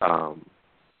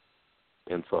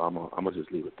 And so I'm gonna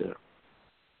just leave it there.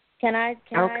 Can I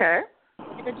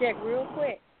interject real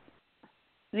quick?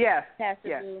 Yes. Pastor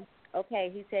yes. Boo. Okay,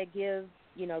 he said give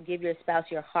your spouse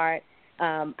your heart.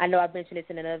 I know I've mentioned this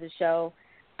in another show.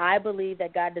 I believe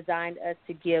that God designed us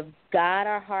to give God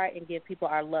our heart and give people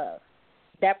our love.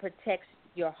 That protects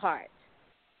your heart,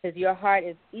 because your heart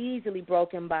is easily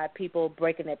broken by people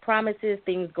breaking their promises,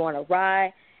 things going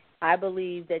awry. I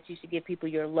believe that you should give people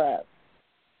your love.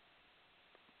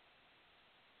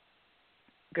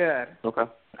 Good. Okay.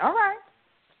 All right.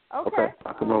 Okay.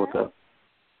 I can roll with that.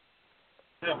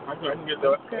 Yeah, I can get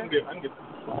that. I can get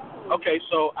that. Okay,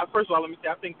 so first of all, let me say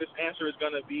I think this answer is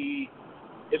going to be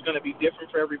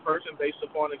different for every person based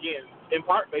upon, again, in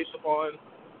part based upon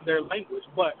their language.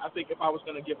 But I think if I was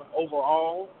going to give an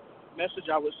overall message,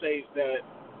 I would say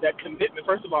that commitment.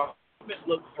 First of all, commitment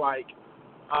looks like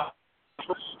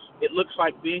trust. It looks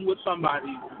like being with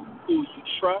somebody who you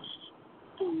trust,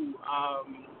 who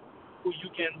you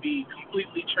can be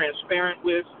completely transparent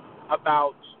with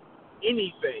about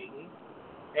anything,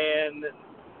 and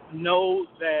know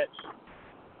that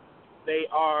they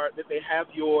have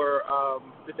your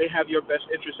best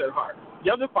interest at heart.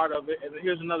 The other part of it, and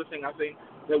here's another thing I think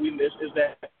that we miss, is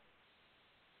that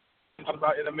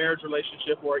about in a marriage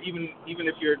relationship, or even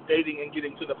if you're dating and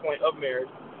getting to the point of marriage,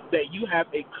 that you have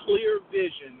a clear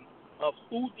vision of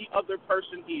who the other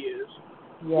person is,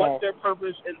 what their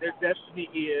purpose and their destiny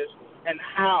is, and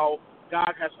how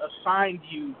God has assigned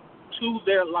you to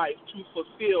their life to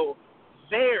fulfill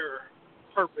their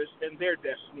purpose and their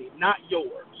destiny, not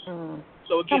yours.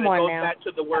 So again, it goes back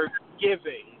to the word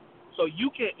giving. So you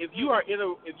can, if you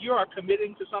are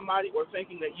committing to somebody or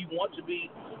thinking that you want to be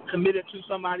committed to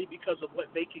somebody because of what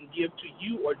they can give to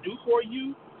you or do for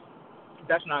you,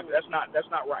 that's not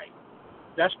right.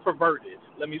 That's perverted.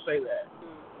 Let me say that.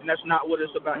 And that's not what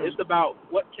it's about. It's about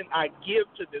what can I give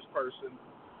to this person,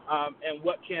 and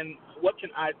what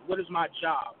is my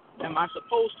job? Am I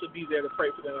supposed to be there to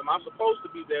pray for them? Am I supposed to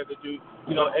be there to do,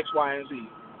 X, Y, and Z?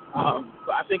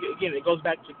 But I think, again, it goes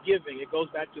back to giving. It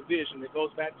goes back to vision. It goes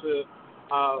back to,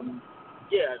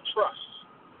 trust.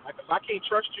 Like, if I can't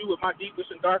trust you with my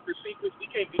deepest and darkest secrets, we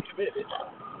can't be committed.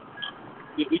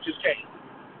 We just can't.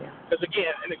 Because,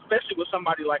 again, and especially with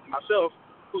somebody like myself,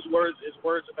 whose words is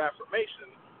words of affirmation,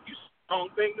 you say the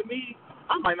wrong thing to me,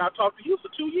 I might not talk to you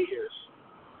for 2 years.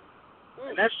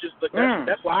 And that's just that's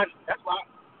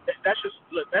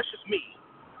just me.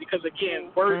 Because,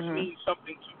 again, words mean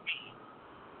something to me.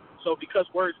 So because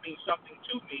words mean something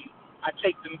to me, I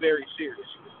take them very seriously.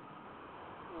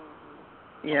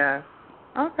 Yeah.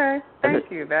 Okay.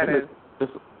 Thank you.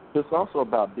 It's also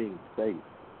about being safe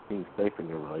in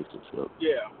your relationship.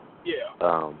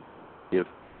 Yeah. If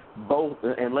both,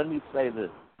 and let me say this,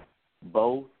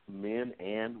 both men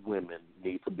and women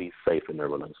need to be safe in their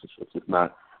relationships. It's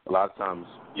not, a lot of times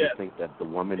you think that the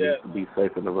woman needs to be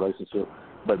safe in the relationship,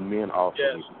 but men also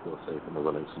need to feel safe in the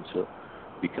relationship.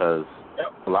 because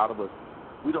a lot of us,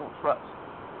 we don't trust.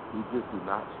 We just do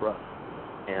not trust.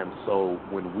 And so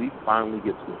when we finally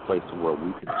get to a place where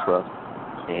we can trust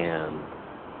and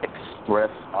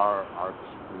express our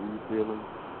true feelings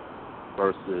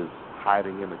versus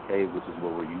hiding in a cave, which is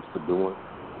what we're used to doing,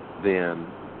 then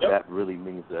that really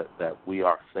means that we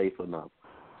are safe enough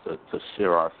to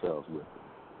share ourselves with it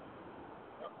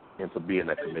and to be in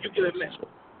that committed relationship.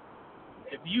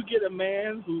 If you get a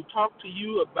man who talks to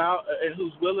you about and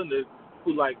who's willing to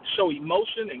show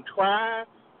emotion and cry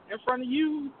in front of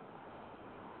you,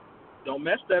 don't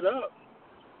mess that up.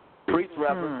 Preach,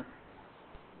 Reverend.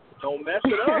 Don't mess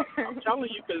it up. I'm telling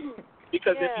you,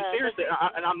 because if you seriously,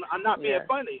 and I'm not being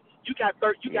funny, you got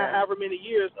however many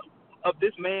years of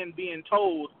this man being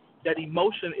told that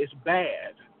emotion is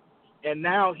bad, and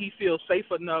now he feels safe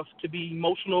enough to be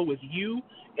emotional with you,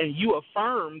 and you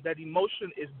affirm that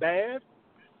emotion is bad.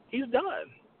 He's done.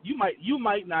 You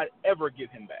might not ever get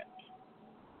him back.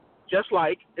 Just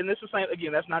like, and this is saying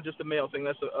again, that's not just a male thing,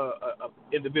 that's a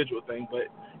individual thing, but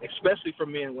especially for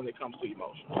men when it comes to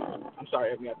emotion. I'm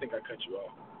sorry, Ebony, I think I cut you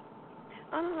off.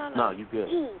 Oh, no, you good.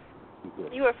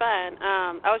 You were fine.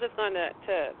 I was just going to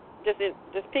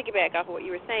just piggyback off of what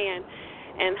you were saying,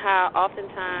 and how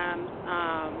oftentimes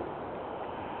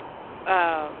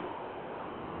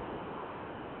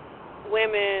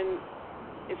women,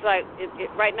 it's like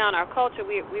right now in our culture,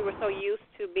 we were so used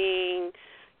to being,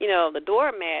 the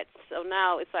doormats. So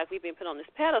now it's like we've been put on this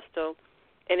pedestal,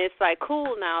 and it's like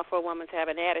cool now for a woman to have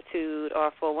an attitude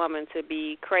or for a woman to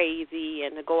be crazy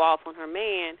and to go off on her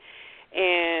man.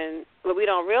 And what we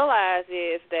don't realize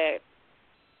is that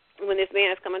when this man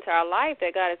has come into our life,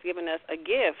 that God has given us a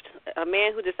gift. A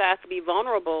man who decides to be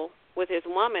vulnerable with his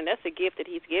woman, that's a gift that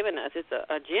he's given us. It's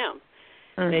a gem.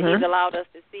 That he's allowed us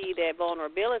to see that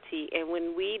vulnerability. And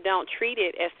when we don't treat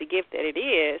it as the gift that it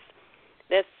is,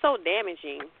 that's so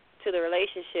damaging to the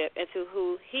relationship and to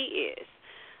who he is.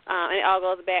 And it all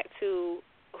goes back to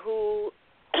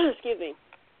excuse me,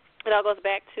 it all goes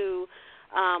back to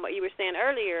what you were saying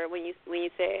earlier when you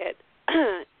said,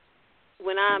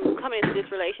 when I'm coming into this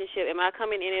relationship, am I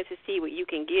coming in to see what you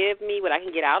can give me, what I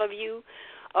can get out of you,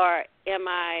 or am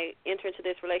I entering into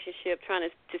this relationship trying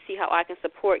to see how I can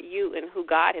support you and who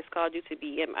God has called you to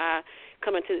be? Am I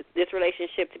coming to this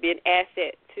relationship to be an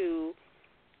asset to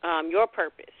your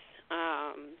purpose?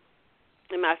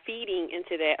 Am I feeding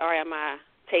into that, or am I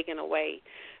taking away?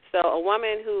 So a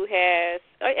woman who has,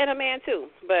 and a man too,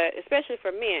 but especially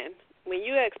for men, when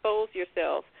you expose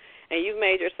yourself and you've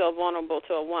made yourself vulnerable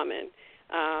to a woman,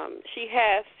 she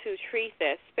has to treat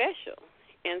that special.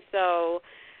 And so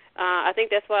I think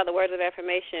that's why the words of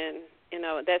affirmation,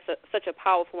 that's such a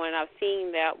powerful one. I've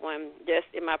seen that one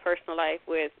just in my personal life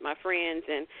with my friends.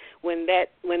 And when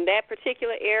that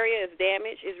particular area is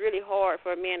damaged, it's really hard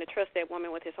for a man to trust that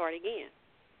woman with his heart again.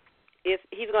 If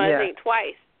he's going to think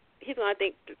twice, he's going to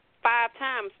think 5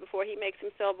 times before he makes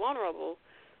himself vulnerable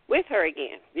with her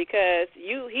again, because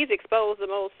he's exposed the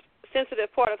most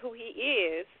sensitive part of who he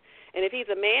is. And if he's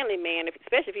a manly man,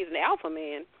 especially if he's an alpha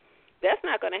man, that's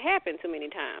not going to happen too many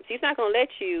times. He's not going to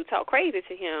let you talk crazy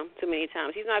to him too many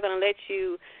times. He's not going to let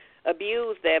you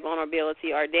abuse that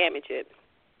vulnerability or damage it.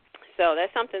 So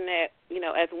that's something that,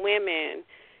 as women,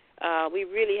 we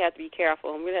really have to be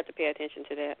careful and really have to pay attention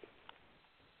to that.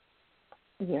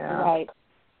 Yeah. Right.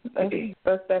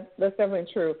 That's definitely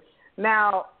true.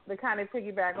 Now, to kind of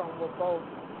piggyback on what both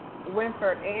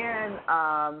Winford and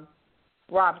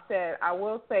Rob said, I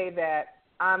will say that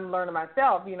I'm learning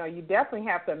myself, you definitely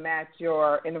have to match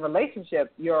in a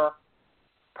relationship, your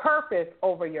purpose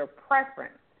over your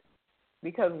preference.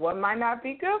 Because what might not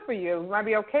be good for you, might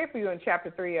be okay for you in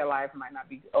chapter 3 of your life, might not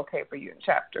be okay for you in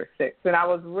chapter 6. And I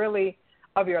was really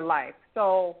of your life.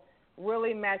 So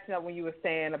really matching up when you were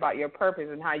saying about your purpose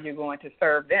and how you're going to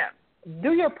serve them.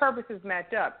 Do your purposes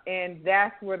match up? And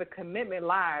that's where the commitment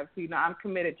lies. I'm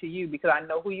committed to you because I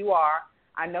know who you are.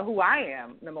 I know who I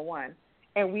am, number one.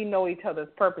 And we know each other's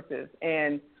purposes.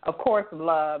 And, of course,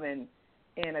 love and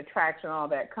attraction, all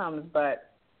that comes.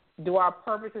 But do our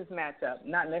purposes match up?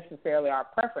 Not necessarily our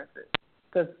preferences,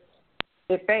 because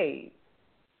it fades,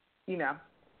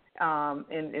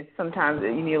 and it's sometimes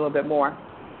you need a little bit more.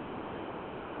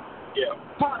 Yeah.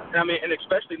 I mean, and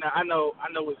especially now, I know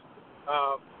with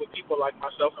people like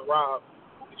myself and Rob,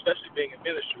 especially being in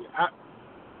ministry, I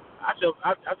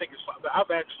think it's fun. But I've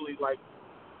actually,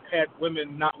 had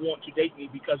women not want to date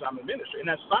me because I'm in ministry, and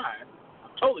that's fine.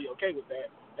 I'm totally okay with that.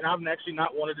 And I've actually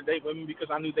not wanted to date women because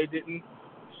I knew they didn't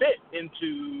fit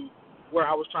into where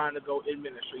I was trying to go in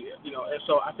ministry, And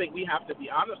so I think we have to be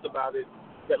honest about it,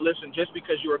 that, listen, just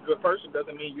because you're a good person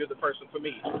doesn't mean you're the person for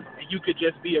me. And you could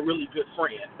just be a really good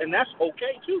friend. And that's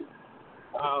okay, too.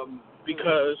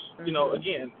 Because,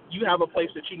 again, you have a place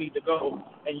that you need to go,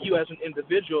 and you as an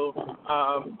individual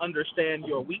understand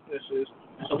your weaknesses.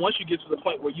 So once you get to the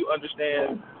point where you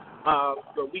understand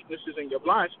your weaknesses and your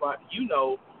blind spot, you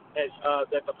know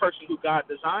that the person who God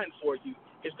designed for you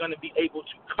is going to be able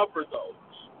to cover those.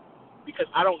 Because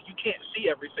you can't see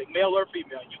everything, male or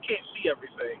female. You can't see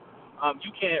everything.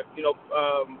 You can't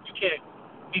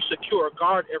be secure,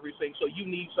 guard everything. So you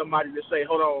need somebody to say,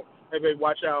 hold on, everybody,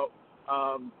 watch out.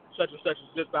 Such and such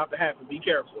is just about to happen. Be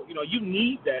careful. You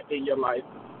need that in your life,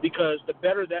 because the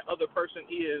better that other person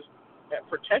is at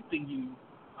protecting you,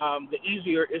 the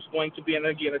easier it's going to be. And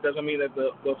again, it doesn't mean that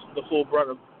the full brunt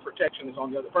of protection is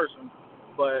on the other person,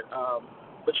 but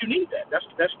you need that.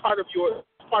 That's part of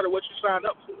what you signed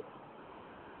up for.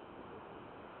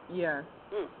 Yes,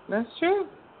 that's true.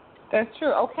 That's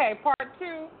true. Okay, part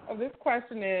 2 of this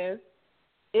question is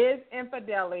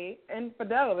infidelity,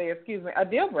 a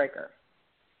deal breaker?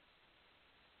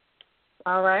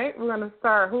 All right, we're going to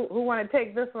start. Who want to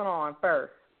take this one on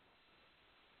first?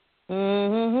 I'll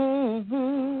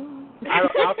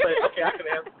say, okay, I can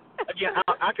answer. Again,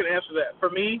 I can answer that. For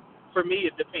me,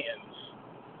 it depends.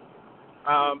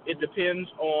 It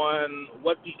depends on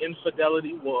what the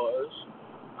infidelity was.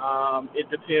 It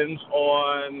depends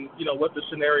on, what the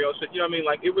scenario said.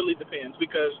 Like, it really depends,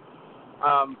 because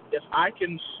if I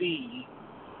can see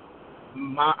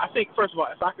I think, first of all,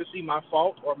 if I can see my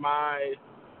fault or my,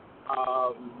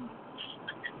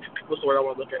 what's the word I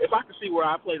want to look at? If I can see where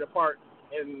I played a part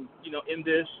in, in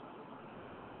this,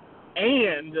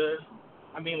 and,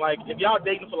 like, if y'all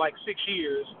dating for like 6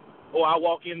 years, or I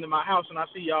walk into my house and I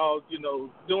see y'all,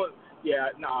 doing, it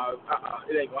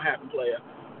ain't gonna happen, player.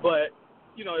 But,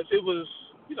 if it was,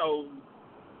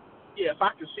 if I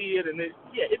can see it, and it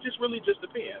just really just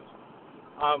depends.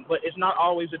 But it's not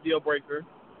always a deal breaker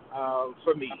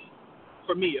for me.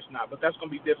 For me, it's not, but that's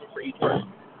gonna be different for each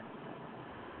person.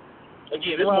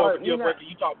 Again, it's more of a deal breaker.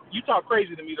 You talk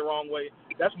crazy to me the wrong way.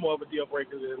 That's more of a deal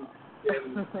breaker than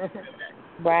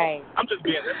right. I'm just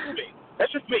being.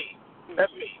 That's just me.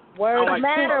 That's me. Words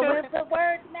matter. Words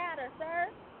matter, sir.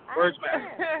 Words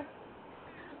matter.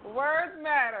 Words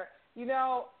matter.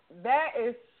 That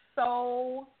is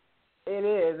so. It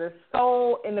is. It's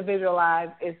so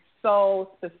individualized. It's so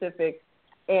specific,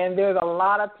 and there's a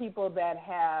lot of people that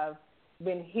have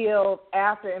been healed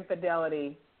after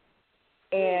infidelity,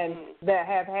 and that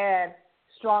have had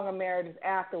stronger marriages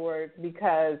afterwards,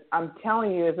 because I'm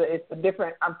telling you, it's a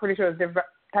different. I'm pretty sure it's a different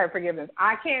type of forgiveness.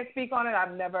 I can't speak on it.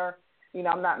 I've never,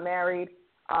 I'm not married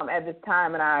at this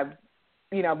time, and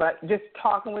but just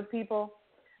talking with people,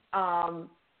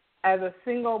 as a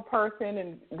single person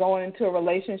and going into a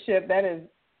relationship, that is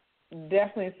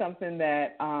definitely something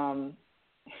that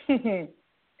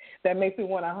that makes me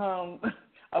want to hum.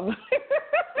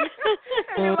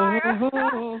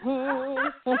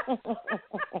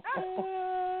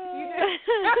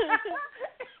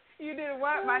 You did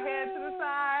what? My head to the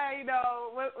side,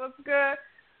 what's good?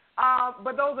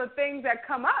 But those are things that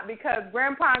come up, because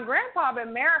Grandpa and Grandpa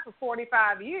been married for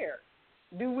 45 years.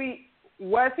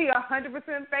 Was he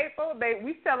 100% faithful?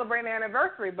 We celebrate an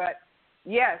anniversary, but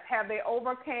yes, have they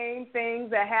overcame things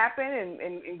that happened?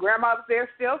 And Grandma's there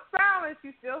still smiling.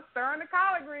 She's still stirring the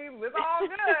collard greens. It's all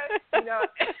good,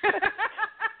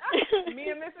 Me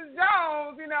and Mrs.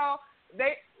 Jones, we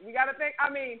got to think.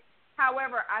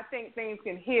 However, I think things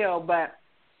can heal, but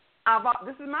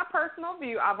this is my personal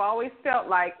view. I've always felt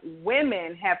like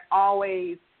women have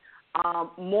always,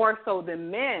 more so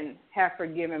than men, have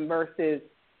forgiven, versus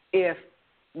if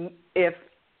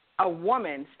a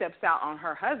woman steps out on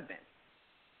her husband.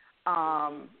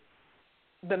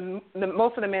 The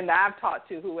most of the men that I've talked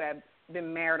to who have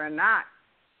been married or not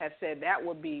have said that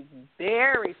would be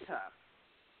very tough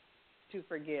to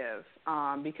forgive,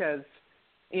 because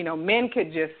men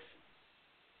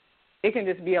it can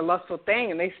just be a lustful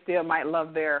thing, and they still might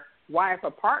love their wife or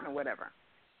partner, whatever.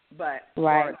 But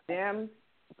right.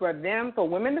 for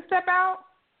women to step out,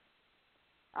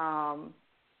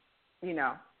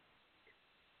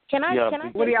 Can I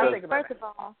what do y'all think about First of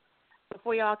all,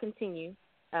 before y'all continue,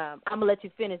 I'm gonna let you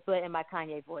finish, but in my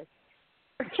Kanye voice.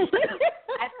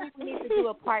 I think we need to do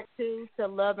a part 2 to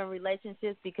love and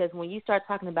relationships, because when you start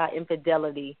talking about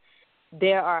infidelity,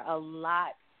 there are a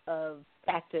lot of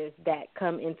factors that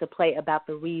come into play about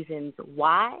the reasons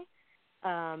why,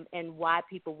 and why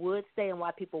people would stay and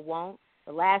why people won't.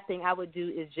 The last thing I would do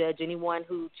is judge anyone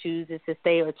who chooses to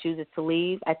stay or chooses to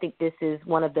leave. I think this is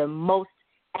one of the most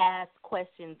asked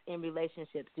questions in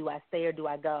relationships. Do I stay or do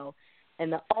I go?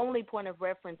 And the only point of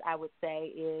reference I would say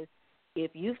is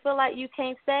if you feel like you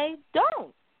can't stay,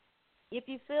 don't. If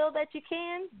you feel that you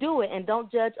can, do it, and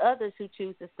don't judge others who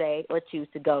choose to stay or choose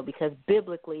to go, because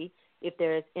biblically, if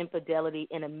there is infidelity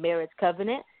in a marriage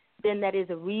covenant, then that is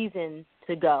a reason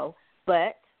to go.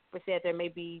 But for said, there may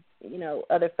be,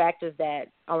 other factors that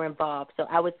are involved. So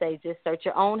I would say just search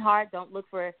your own heart. Don't look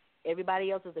for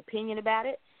everybody else's opinion about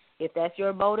it. If that's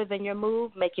your motive and your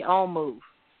move, make your own move.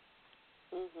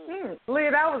 Mm-hmm.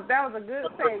 Leah, that was a good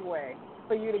segue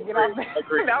for you to get off that.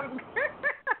 Agreed. That was good.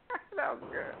 That was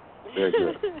good. Very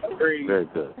good. Agreed. Very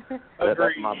good. That's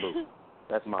my boo.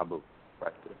 That's my boo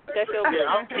right there. That's your boo.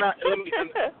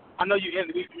 I know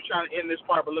we're trying to end this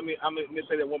part, but I'm going to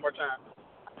say that one more time.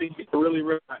 I think you really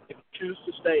realize if you choose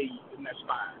to stay, then that's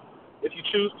fine. If you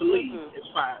choose to leave,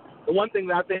 it's fine. The one thing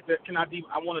that I think that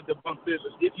I want to debunk this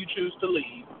is if you choose to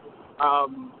leave,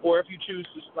 or if you choose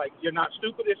to, you're not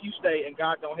stupid if you stay, and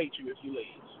God don't hate you if you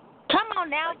leave. Come on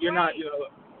now, you're not,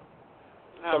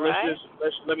 All right.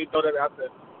 Let me throw that out there,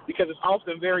 because it's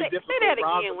often very difficult. Say that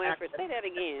again, Winfred. Say that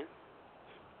again.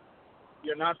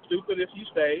 You're not stupid if you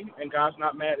stay, and God's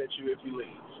not mad at you if you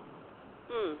leave.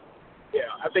 Yeah,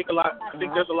 I think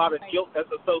there's a lot of guilt that's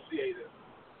associated.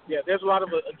 Yeah, there's a lot of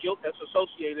guilt that's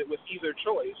associated with either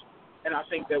choice, and I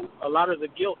think that a lot of the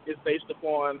guilt is based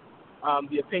upon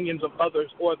the opinions of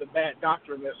others or the bad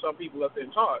doctrine that some people have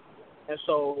been taught. And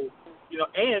so,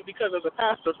 and because as a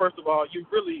pastor, first of all,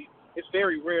 it's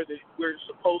very rare that we're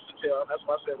supposed to tell. That's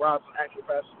why I said Rob's an actual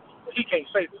pastor. But he can't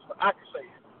say this, but I can say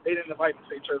it. They didn't invite me to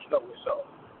say church no way. So,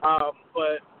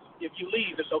 but if you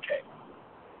leave, it's okay.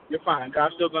 You're fine.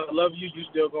 God's still going to love you.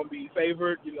 You're still going to be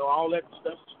favored. All that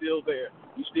stuff is still there.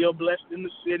 You're still blessed in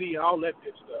the city and all that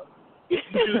good stuff. If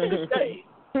you choose to stay.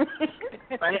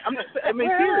 Seriously,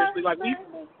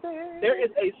 there is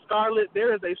a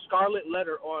scarlet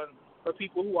letter for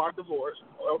people who are divorced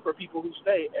or for people who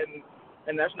stay,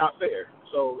 and that's not fair.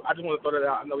 So I just want to throw that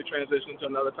out. I know we transitioned to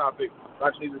another topic, but I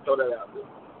just need to throw that out there.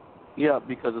 Yeah,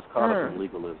 because it's caught up in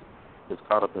legalism. It's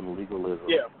caught up in legalism,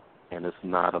 and it's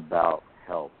not about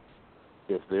health.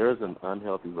 If there is an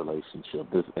unhealthy relationship,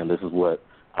 this is what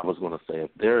I was going to say,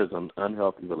 if there is an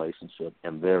unhealthy relationship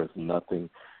and there is nothing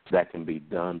that can be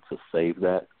done to save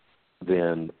that,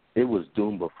 then it was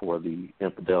doomed before the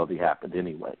infidelity happened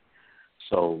anyway.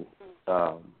 So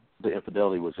the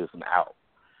infidelity was just an out.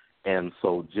 And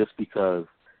so just because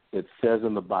it says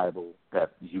in the Bible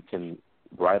that you can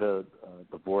write a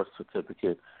divorce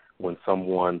certificate when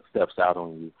someone steps out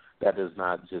on you, that does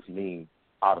not just mean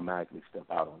automatically step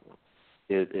out on them.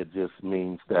 It just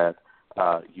means that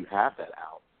you have that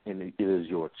out, and it is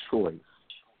your choice.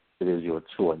 It is your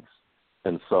choice.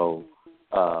 And so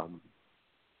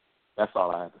that's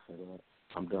all I have to say to that.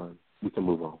 I'm done. We can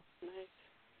move on.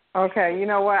 Okay, you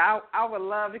know what? I would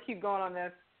love to keep going on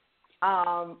this,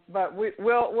 but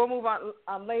we'll move on.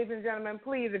 Ladies and gentlemen,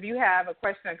 please, if you have a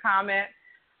question or comment,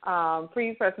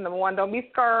 please press number 1. Don't be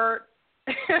scared.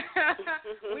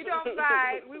 We don't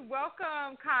bite. We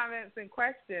welcome comments and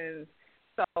questions.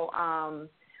 So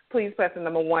please press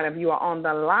number 1 if you are on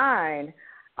the line.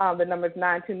 The number is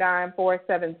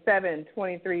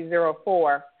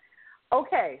 929-477-2304.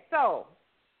 Okay, so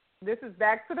this is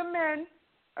back to the men.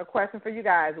 A question for you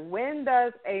guys. When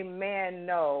does a man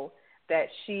know that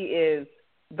she is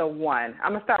the one?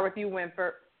 I'm going to start with you,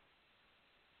 Winfred.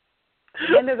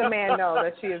 When does a man know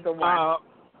that she is the one?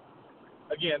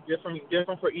 Again, different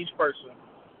for each person.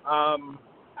 I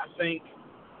think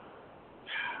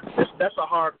that's a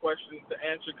hard question to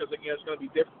answer because, again, it's going to be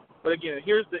different. But, again,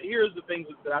 here's the things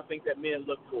that I think that men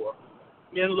look for.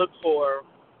 Men look for,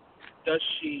 can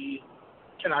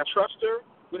I trust her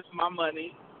with my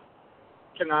money?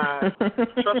 Can I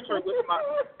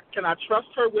trust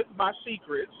her with my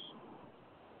secrets?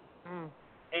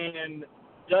 And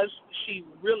does she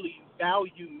really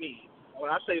value me?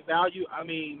 When I say value, I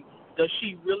mean, does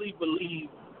she really believe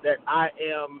that I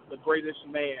am the greatest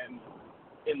man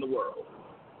in the world?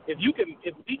 If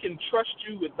we can trust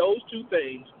you with those two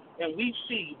things, and we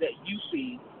see that you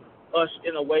see us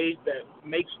in a way that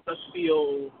makes us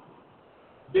feel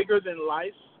bigger than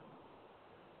life,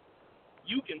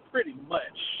 you can pretty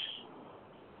much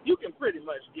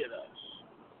get us.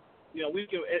 We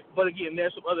can, but again,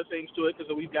 there's some other things to it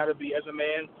because we've got to be, as a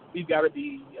man, we've got to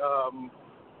be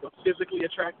physically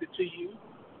attracted to you.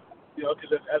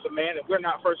 Because as a man, if we're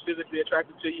not first physically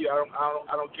attracted to you, I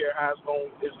don't care how it's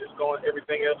going.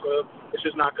 Everything else. It's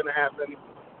just not going to happen.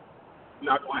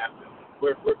 Not going to happen.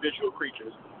 We're visual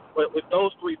creatures. But with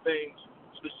those three things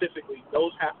specifically,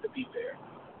 those have to be there.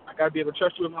 I got to be able to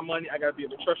trust you with my money. I got to be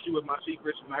able to trust you with my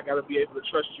secrets, and I got to be able to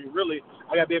trust you. Really,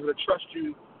 I got to be able to trust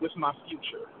you with my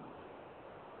future.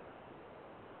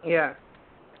 Yeah.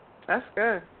 That's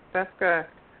good. That's good.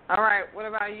 All right. What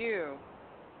about you,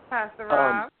 Pastor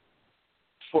Rob?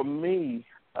 For me,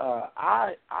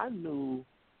 I knew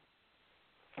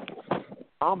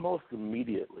almost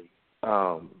immediately,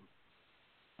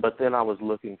 but then I was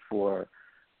looking for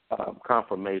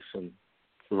confirmation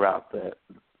throughout the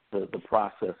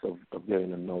process of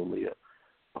getting to know Leah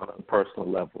on a personal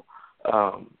level.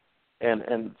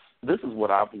 And this is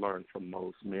what I've learned from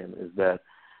most men, is that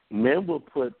men will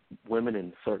put women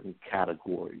in certain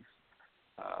categories.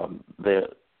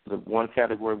 The one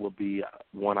category will be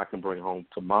one I can bring home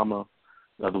to mama.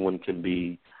 Another one can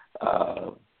be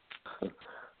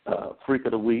freak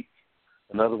of the week.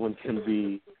 Another one can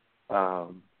be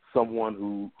someone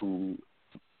who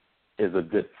is a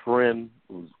good friend,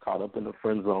 who's caught up in the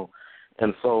friend zone.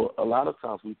 And so a lot of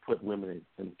times we put women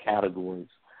in categories.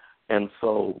 And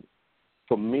so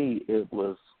for me, it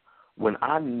was when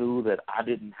I knew that I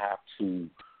didn't have to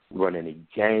run any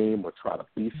game or try to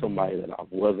be somebody that I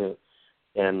wasn't,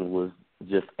 and was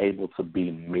just able to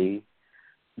be me,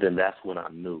 then that's when I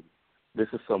knew this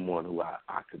is someone who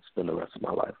I could spend the rest of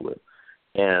my life with.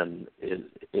 And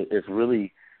it's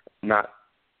really not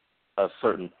a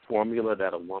certain formula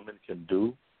that a woman can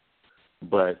do,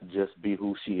 but just be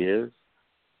who she is,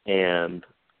 and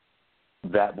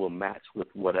that will match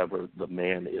with whatever the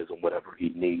man is and whatever he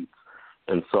needs.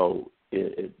 And so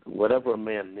whatever a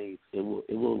man needs, it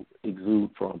will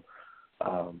exude from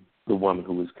the woman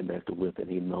who is connected with, and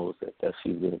he knows that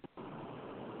she's in.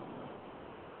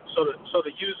 So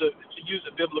to use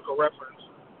a biblical reference,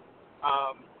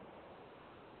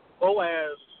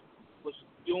 Boaz was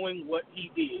doing what he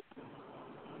did,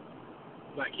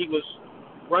 like he was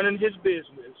running his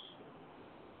business,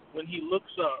 when he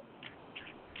looks up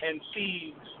and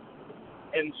sees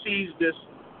this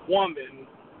woman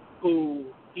who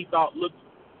he thought looked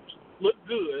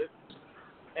good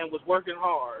and was working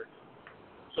hard.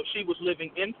 So she was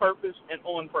living in purpose and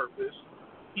on purpose.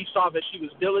 He saw that she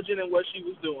was diligent in what she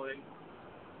was doing.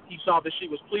 He saw that she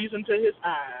was pleasing to his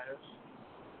eyes.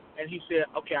 And he said,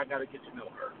 okay, I got to get to know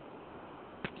her.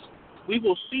 We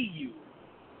will see you.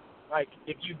 Like,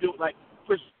 if you do, like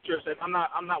Chris said, I'm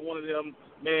not one of them,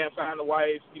 man, find a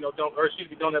wife,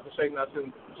 don't ever say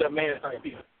nothing to a man type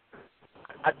people.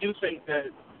 I do think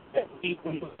that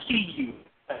people will see you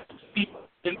as people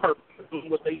in purpose doing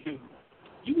what they do.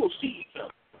 You will see each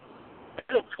other.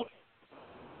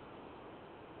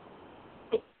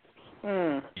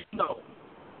 No.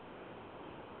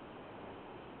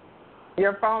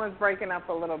 Your phone is breaking up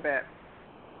a little bit.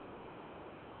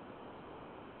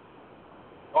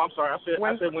 Oh, I'm sorry. I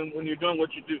said when you're doing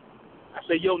what you do, I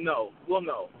say you'll know. We'll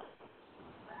know.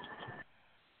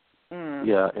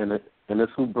 Yeah, and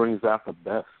it's who brings out the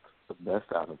best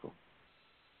out of them.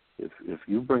 If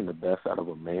you bring the best out of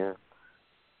a man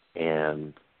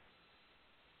and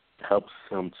helps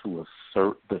him to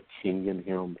assert the king in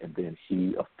him, and then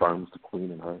he affirms the queen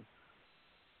in her,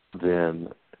 then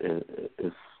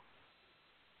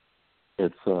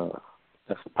that's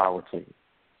a power team.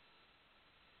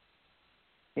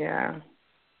 Yeah.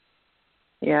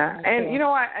 And you know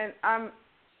what? And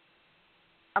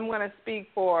I'm going to speak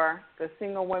for the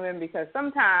single women, because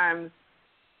sometimes,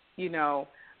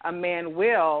 a man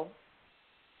will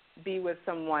be with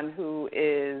someone who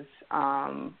is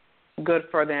good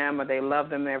for them, or they love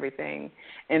them and everything,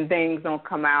 and things don't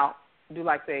come out it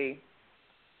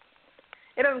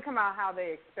doesn't come out how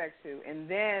they expect to. And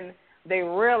then they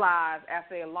realize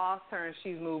after they lost her and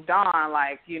she's moved on,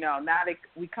 now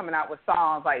we coming out with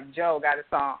songs like Joe got a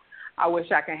song, I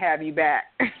Wish I Can Have You Back.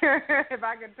 If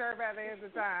I could turn back the hands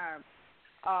of time.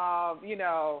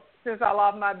 Since I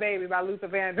Lost My Baby by Luther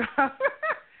Vandross.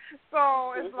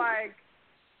 So it's like,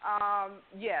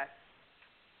 yes.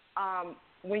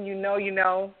 When you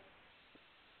know.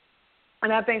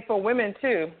 And I think for women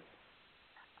too,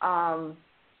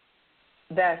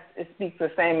 it speaks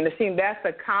the same. And it seems that's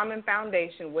the common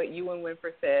foundation, what you and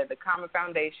Winfrey said, the common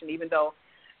foundation, even though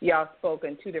y'all spoke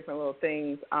in two different little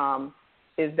things,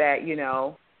 is that,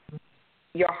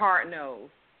 your heart knows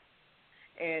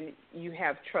and you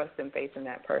have trust and faith in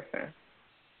that person.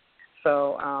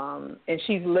 So, and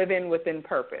she's living within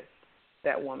purpose,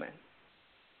 that woman.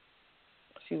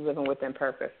 She's living within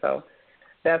purpose. So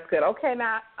that's good. Okay,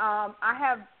 now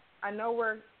I know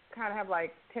we're kind of have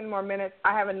like 10 more minutes.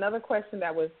 I have another question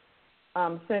that was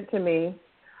sent to me,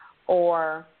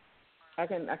 or I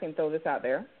can throw this out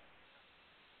there.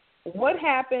 What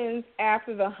happens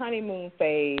after the honeymoon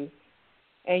phase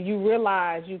and you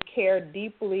realize you care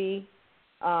deeply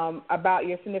about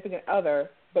your significant other,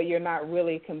 but you're not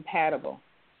really compatible,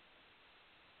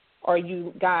 or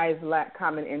you guys lack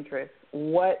common interests?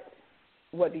 What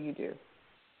what do you do?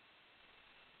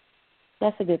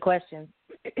 That's a good question.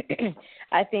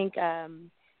 I think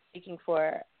speaking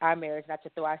for our marriage, not to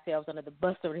throw ourselves under the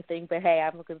bus or anything, but hey,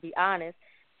 I'm going to be honest.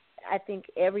 I think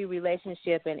every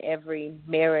relationship and every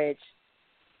marriage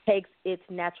takes its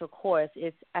natural course.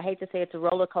 I hate to say it's a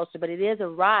roller coaster, but it is a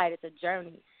ride. It's a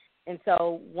journey. And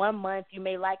so 1 month you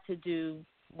may like to do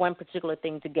one particular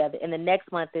thing together, and the next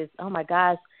month is, oh, my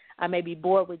gosh, I may be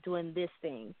bored with doing this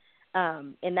thing.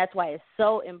 And that's why it's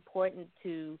so important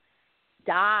to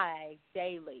die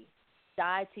daily.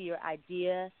 Die to your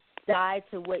idea. Die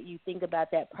to what you think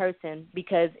about that person,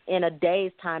 because in a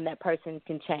day's time that person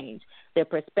can change. Their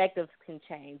perspectives can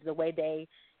change. The way they,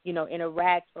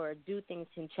 interact or do things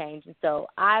can change. And so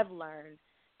I've learned,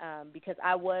 because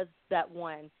I was that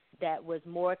one that was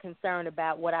more concerned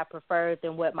about what I preferred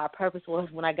than what my purpose was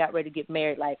when I got ready to get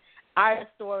married. Like, our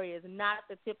story is not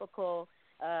the typical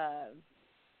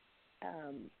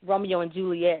Romeo and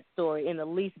Juliet story in the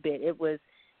least bit. It was,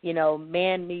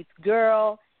 man meets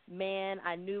girl. Man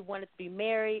I knew wanted to be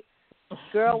married.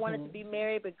 Girl wanted to be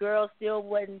married, but girl still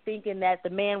wasn't thinking that the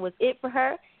man was it for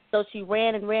her. So she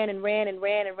ran and ran and ran and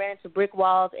ran and ran into brick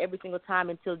walls every single time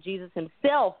until Jesus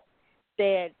himself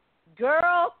said,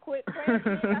 girl, quit praying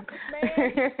about this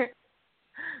man.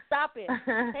 Stop it.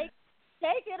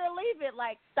 Take it or leave it.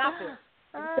 Like, stop it.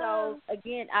 And so,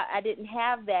 again, I didn't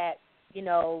have that,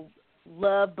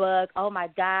 love bug, oh, my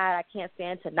God, I can't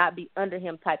stand to not be under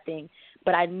him type thing.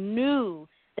 But I knew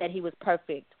that he was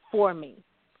perfect for me.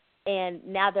 And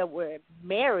now that we're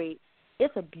married,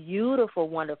 it's a beautiful,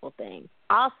 wonderful thing.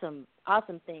 Awesome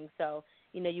thing. So,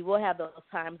 you will have those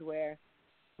times where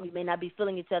we may not be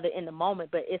feeling each other in the moment,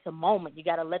 but it's a moment. You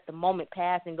got to let the moment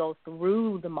pass and go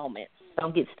through the moment.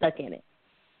 Don't get stuck in it.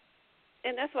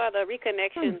 And that's why the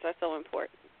reconnections are so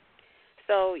important.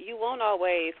 So you won't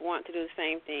always want to do the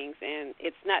same things, and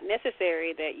it's not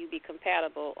necessary that you be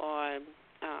compatible on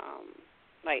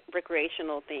like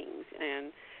recreational things,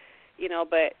 and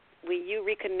but when you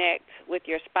reconnect with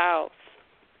your spouse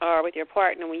or with your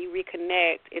partner, when you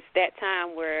reconnect, it's that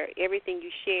time where everything you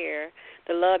share,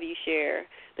 the love you share,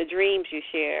 the dreams you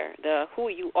share, the who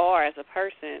you are as a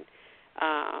person.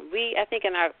 I think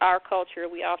in our culture,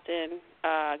 we often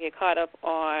get caught up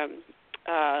on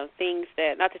things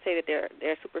that, not to say that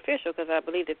they're superficial, because I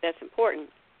believe that that's important,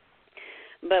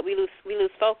 but we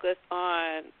lose focus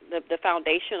on the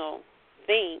foundational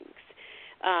things,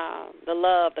 the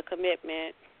love, the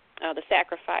commitment, the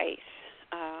sacrifice,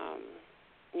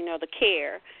 the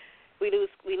care. We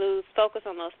lose focus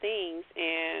on those things,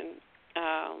 and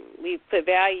we put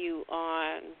value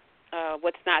on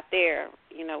what's not there.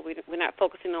 We're not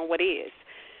focusing on what is.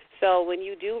 So when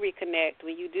you do reconnect,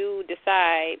 when you do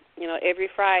decide, every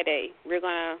Friday we're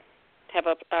going to have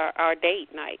our date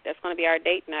night. That's going to be our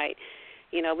date night.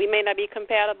 We may not be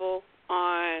compatible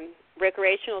on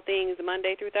recreational things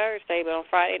Monday through Thursday, but on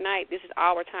Friday night, this is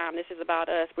our time. This is about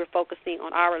us. We're focusing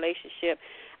on our relationship.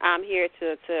 I'm here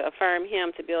to affirm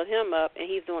him, to build him up, and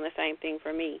he's doing the same thing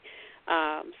for me.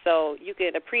 So you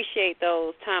can appreciate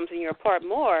those times when you're apart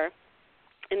more,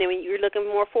 and then when you're looking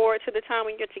more forward to the time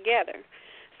when you're together.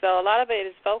 So a lot of it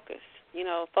is focus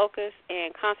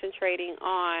and concentrating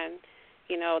on,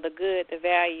 the good, the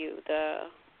value, the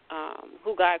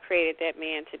who God created that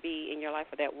man to be in your life,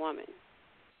 or that woman.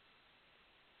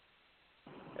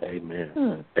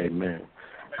 Amen. Amen.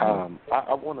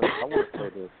 I want to say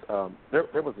this.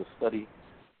 There was a study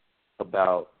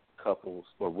about couples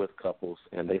or with couples,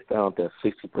 and they found that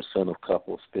 60% of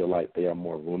couples feel like they are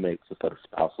more roommates instead of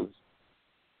spouses.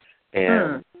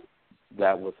 And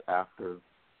that was after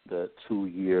the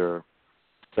 2-year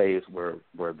phase where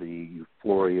the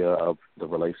euphoria of the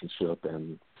relationship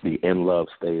and the in-love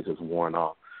stage is worn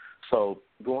off. So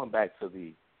going back to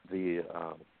the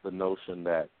notion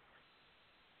that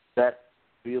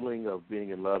feeling of being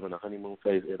in love in the honeymoon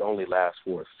phase, it only lasts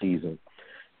for a season.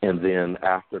 And then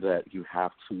after that, you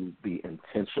have to be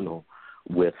intentional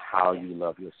with how you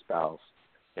love your spouse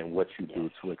and what you do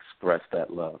to express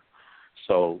that love.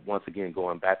 So once again,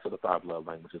 going back to the 5 love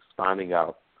languages, finding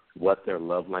out what their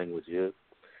love language is,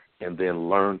 and then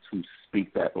learn to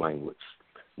speak that language.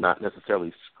 Not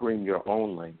necessarily scream your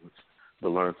own language, but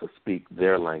learn to speak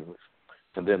their language.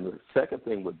 And then the second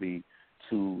thing would be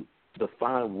to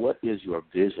define what is your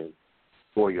vision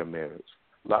for your marriage.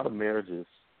 A lot of marriages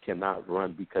cannot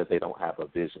run because they don't have a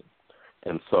vision.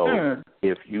 And so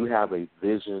if you have a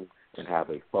vision and have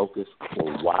a focus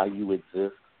for why you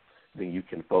exist, then you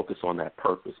can focus on that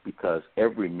purpose, because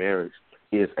every marriage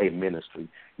is a ministry.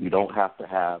 You don't have to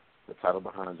have the title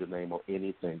behind your name or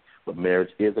anything, but marriage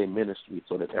is a ministry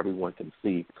so that everyone can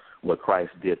see what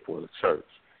Christ did for the church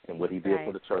And what he did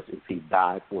for the church is he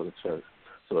died for the church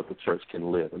so that the church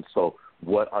can live. And so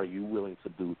what are you willing to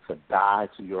do to die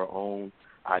to your own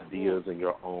ideas and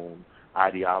your own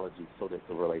ideology so that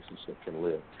the relationship can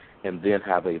live? And then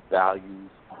have a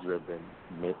values-driven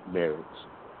marriage.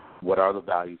 What are the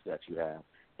values that you have?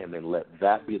 And then let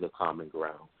that be the common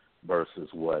ground versus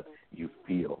what you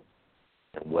feel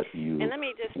and what you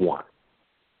want.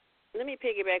 Let me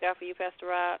piggyback off of you, Pastor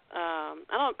Rob.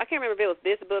 I can't remember if it was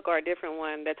this book or a different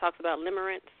one that talks about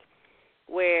limerence,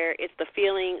 where it's the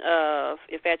feeling of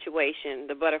infatuation,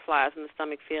 the butterflies in the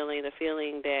stomach feeling, the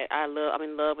feeling that I'm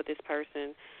in love with this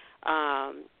person.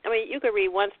 You could read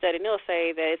one study and it'll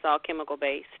say that it's all chemical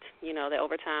based, that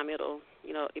over time it'll,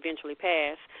 eventually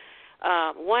pass.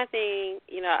 One thing,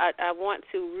 I want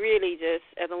to really just,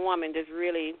 as a woman, just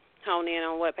really hone in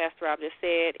on what Pastor Rob just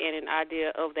said and an idea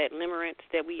of that limerence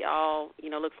that we all,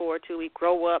 look forward to. We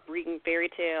grow up reading fairy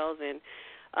tales and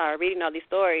reading all these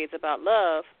stories about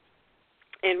love.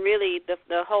 And really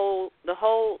the whole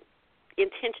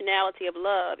intentionality of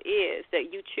love is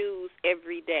that you choose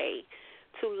every day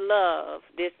to love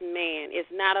this man. It's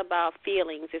not about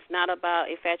feelings. It's not about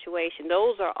infatuation.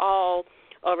 Those are all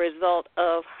a result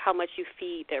of how much you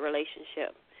feed that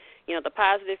relationship. The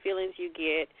positive feelings you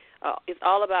get is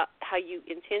all about how you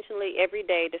intentionally every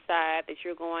day decide that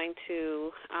you're going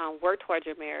to work towards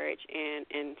your marriage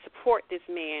and support this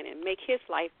man and make his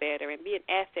life better and be an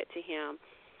asset to him.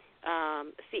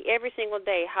 See, every single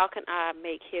day, how can I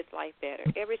make his life better?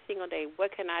 Every single day,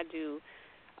 what can I do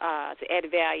to add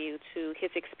value to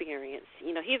his experience?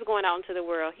 He's going out into the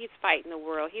world. He's fighting the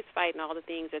world. He's fighting all the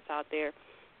things that's out there.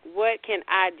 What can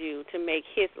I do to make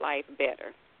his life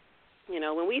better?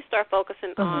 When we start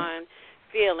focusing on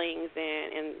feelings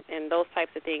and those types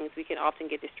of things, we can often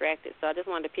get distracted. So I just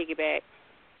wanted to piggyback,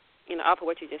 off of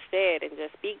what you just said and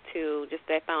just speak to just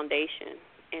that foundation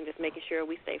and just making sure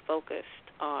we stay focused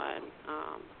on,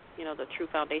 the true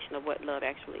foundation of what love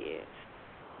actually is.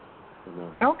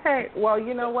 Okay. Well,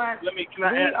 you know what? Can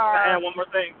I add one more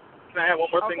thing? Can I add one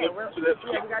more thing to this?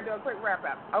 Yeah, we got to do a quick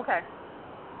wrap-up. Okay.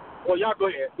 Well, y'all go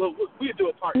ahead. We'll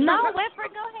do a part. No, Winfred,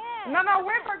 go ahead. No,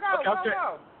 Winfred, go.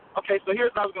 Go. Okay, so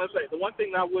here's what I was going to say. The one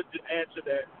thing I would add to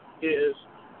that is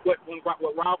what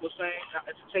Rob was saying,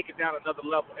 to take it down another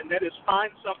level, and that is find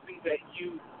something that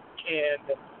you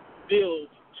can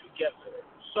build together.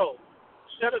 So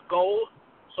set a goal.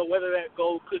 So whether that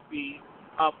goal could be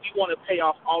we want to pay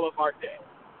off all of our debt.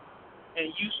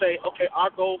 And you say, okay, our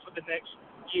goal for the next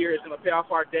year is going to pay off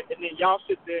our debt, and then y'all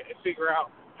sit there and figure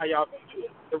out how y'all going to do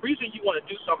it. The reason you want to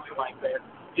do something like that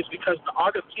is because the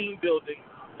art of team building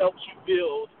helps you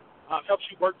build, helps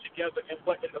you work together, and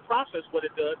what in the process what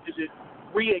it does is it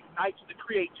reignites the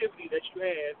creativity that you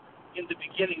had in the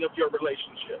beginning of your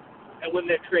relationship. And when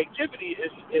that creativity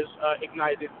is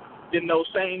ignited, then those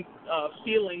same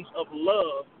feelings of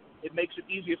love, it makes it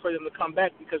easier for them to come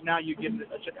back because now you're given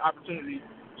an opportunity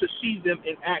to see them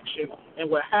in action. And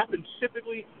what happens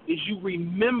typically is you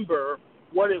remember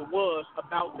what it was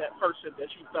about that person that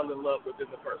you fell in love with in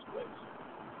the first place.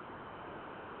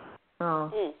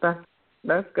 Oh,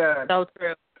 that's good. So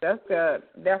true. That's good.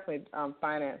 Definitely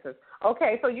finances.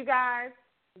 Okay, so you guys,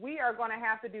 we are going to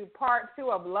have to do part 2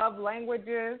 of Love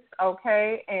Languages,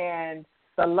 okay? And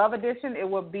the Love Edition, it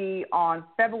will be on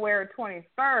February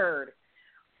 23rd.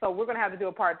 So we're going to have to do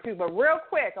a part 2. But real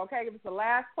quick, okay, this is the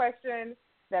last question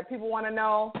that people want to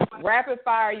know. Rapid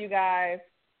fire, you guys.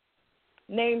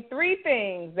 Name 3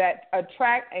 things that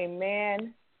attract a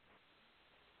man.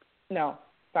 No,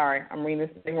 sorry, I'm reading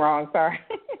this thing wrong. Sorry.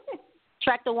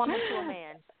 Attract a woman to a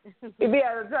man.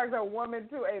 Yeah, attract a woman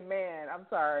to a man. I'm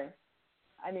sorry.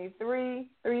 I need three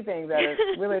things that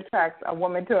really attracts a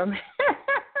woman to a man.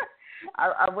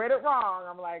 I read it wrong.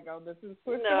 I'm like, oh, this is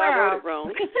pushed around. I read it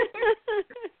wrong.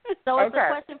 So it's a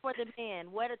question for the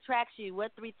man. What attracts you?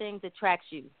 What 3 things attracts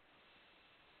you?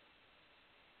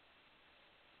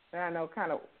 I know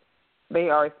kind of they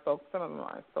already spoke. Some of them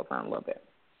already spoke on a little bit.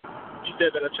 You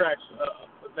said that attracts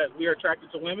that we are attracted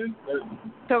to women.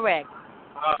 Correct.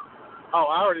 I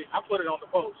put it on the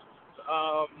post.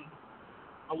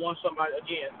 I want somebody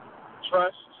again,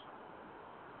 trust.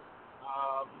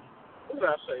 What did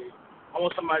I say? I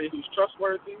want somebody who's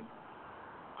trustworthy.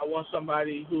 I want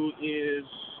somebody who is.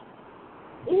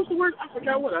 What was the word? I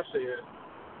forgot what I said.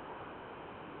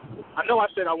 I know I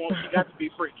said she got to be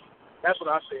freaky. That's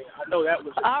what I said. I know that was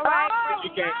it. All right.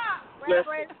 You can't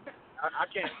listen. I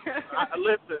can't.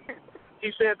 Listen.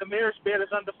 He said the marriage bed is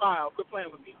undefiled. Quit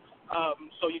playing with me.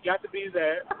 So you got to be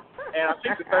that. And I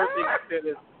think the third thing I said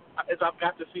is I've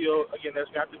got to feel, again,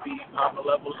 there's got to be a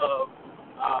level of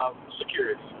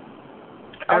security.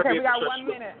 Okay, we got 1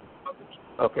 minute.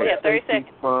 Okay. Yeah, 30 seconds.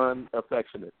 Fun,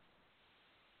 affectionate.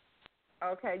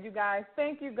 Okay, you guys.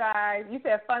 Thank you, guys. You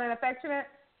said fun and affectionate?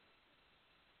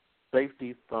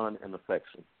 Safety, fun, and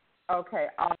affection. Okay,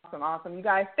 awesome. You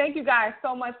guys, thank you guys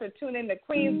so much for tuning in to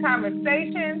Queen's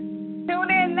Conversation. Tune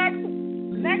in next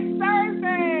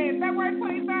Thursday, February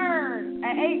 23rd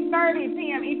at 8:30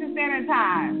 p.m. Eastern Standard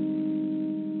Time.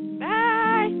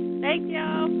 Bye. Thank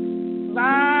y'all.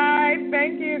 Bye.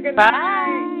 Thank you. Good Bye.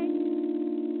 night.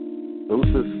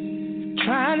 Deuces.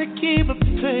 Trying to keep up the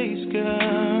pace,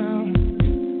 girl.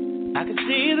 I can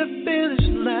see the finish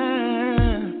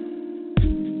line,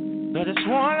 but it's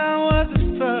one I was at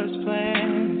first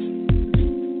place.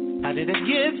 How did I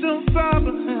get so far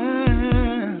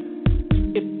behind?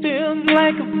 It feels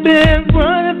like I've been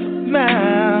running for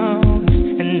miles,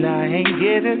 and I ain't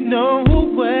getting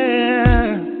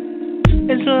nowhere.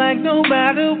 It's like no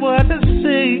matter what I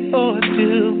say or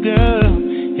do, girl,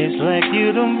 it's like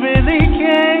you don't really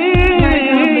care.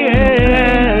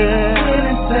 When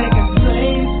it's second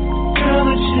place, girl,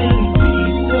 it shouldn't be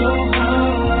so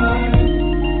hard.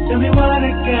 Tell me what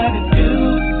I gotta do,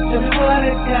 tell me what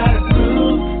I gotta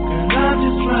prove, girl, I'm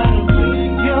just trying to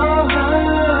win your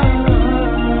heart.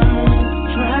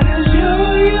 Trying to show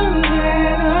you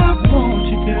that I want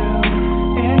you, girl,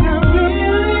 and I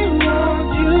really want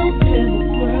you in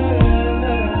the world.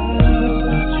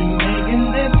 But you're making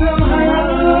it so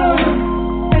hard,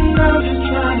 and I'm just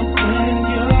trying to win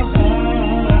your heart.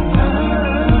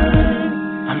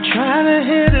 I'm trying to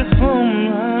hit a home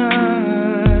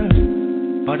run,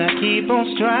 but I keep on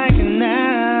striking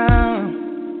now,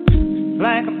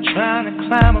 like I'm trying to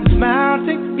climb a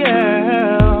mountain,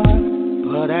 girl,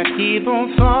 but I keep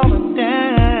on falling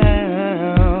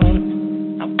down.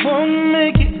 I wanna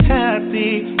make you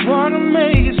happy, wanna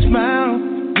make you smile,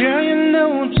 girl, you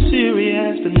know I'm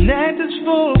serious, been at this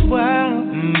for a while.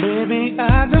 Baby,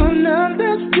 I don't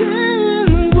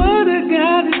understand what I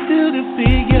gotta do to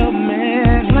be your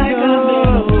man. Like I'm in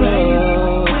a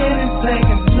race, winning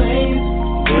second place,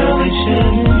 girl, it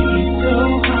shouldn't be so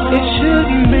hard. It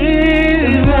shouldn't be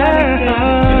that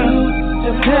hard.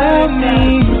 Tell me,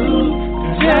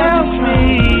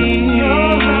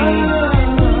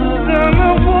 girl,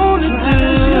 I wanna do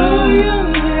you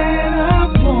that I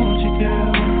want you,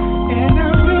 girl, and I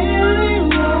really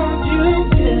want you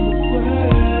in the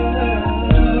world.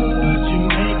 But you're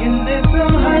making it so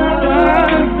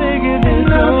hard, making it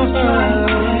so hard.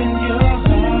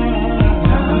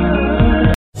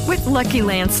 With Lucky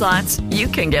Land Slots, you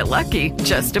can get lucky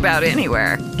just about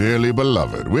anywhere. Dearly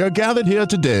beloved, we are gathered here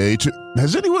today to...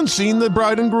 Has anyone seen the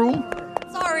bride and groom?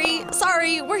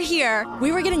 Sorry, we're here.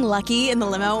 We were getting lucky in the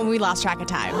limo and we lost track of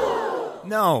time.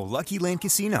 No, Lucky Land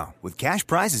Casino, with cash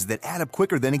prizes that add up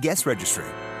quicker than a guest registry.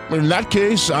 In that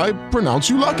case, I pronounce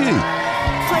you lucky.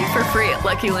 Play for free at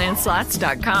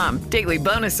LuckyLandSlots.com. Daily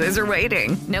bonuses are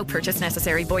waiting. No purchase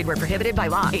necessary. Void where prohibited by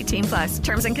law. 18+.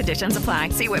 Terms and conditions apply.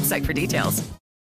 See website for details.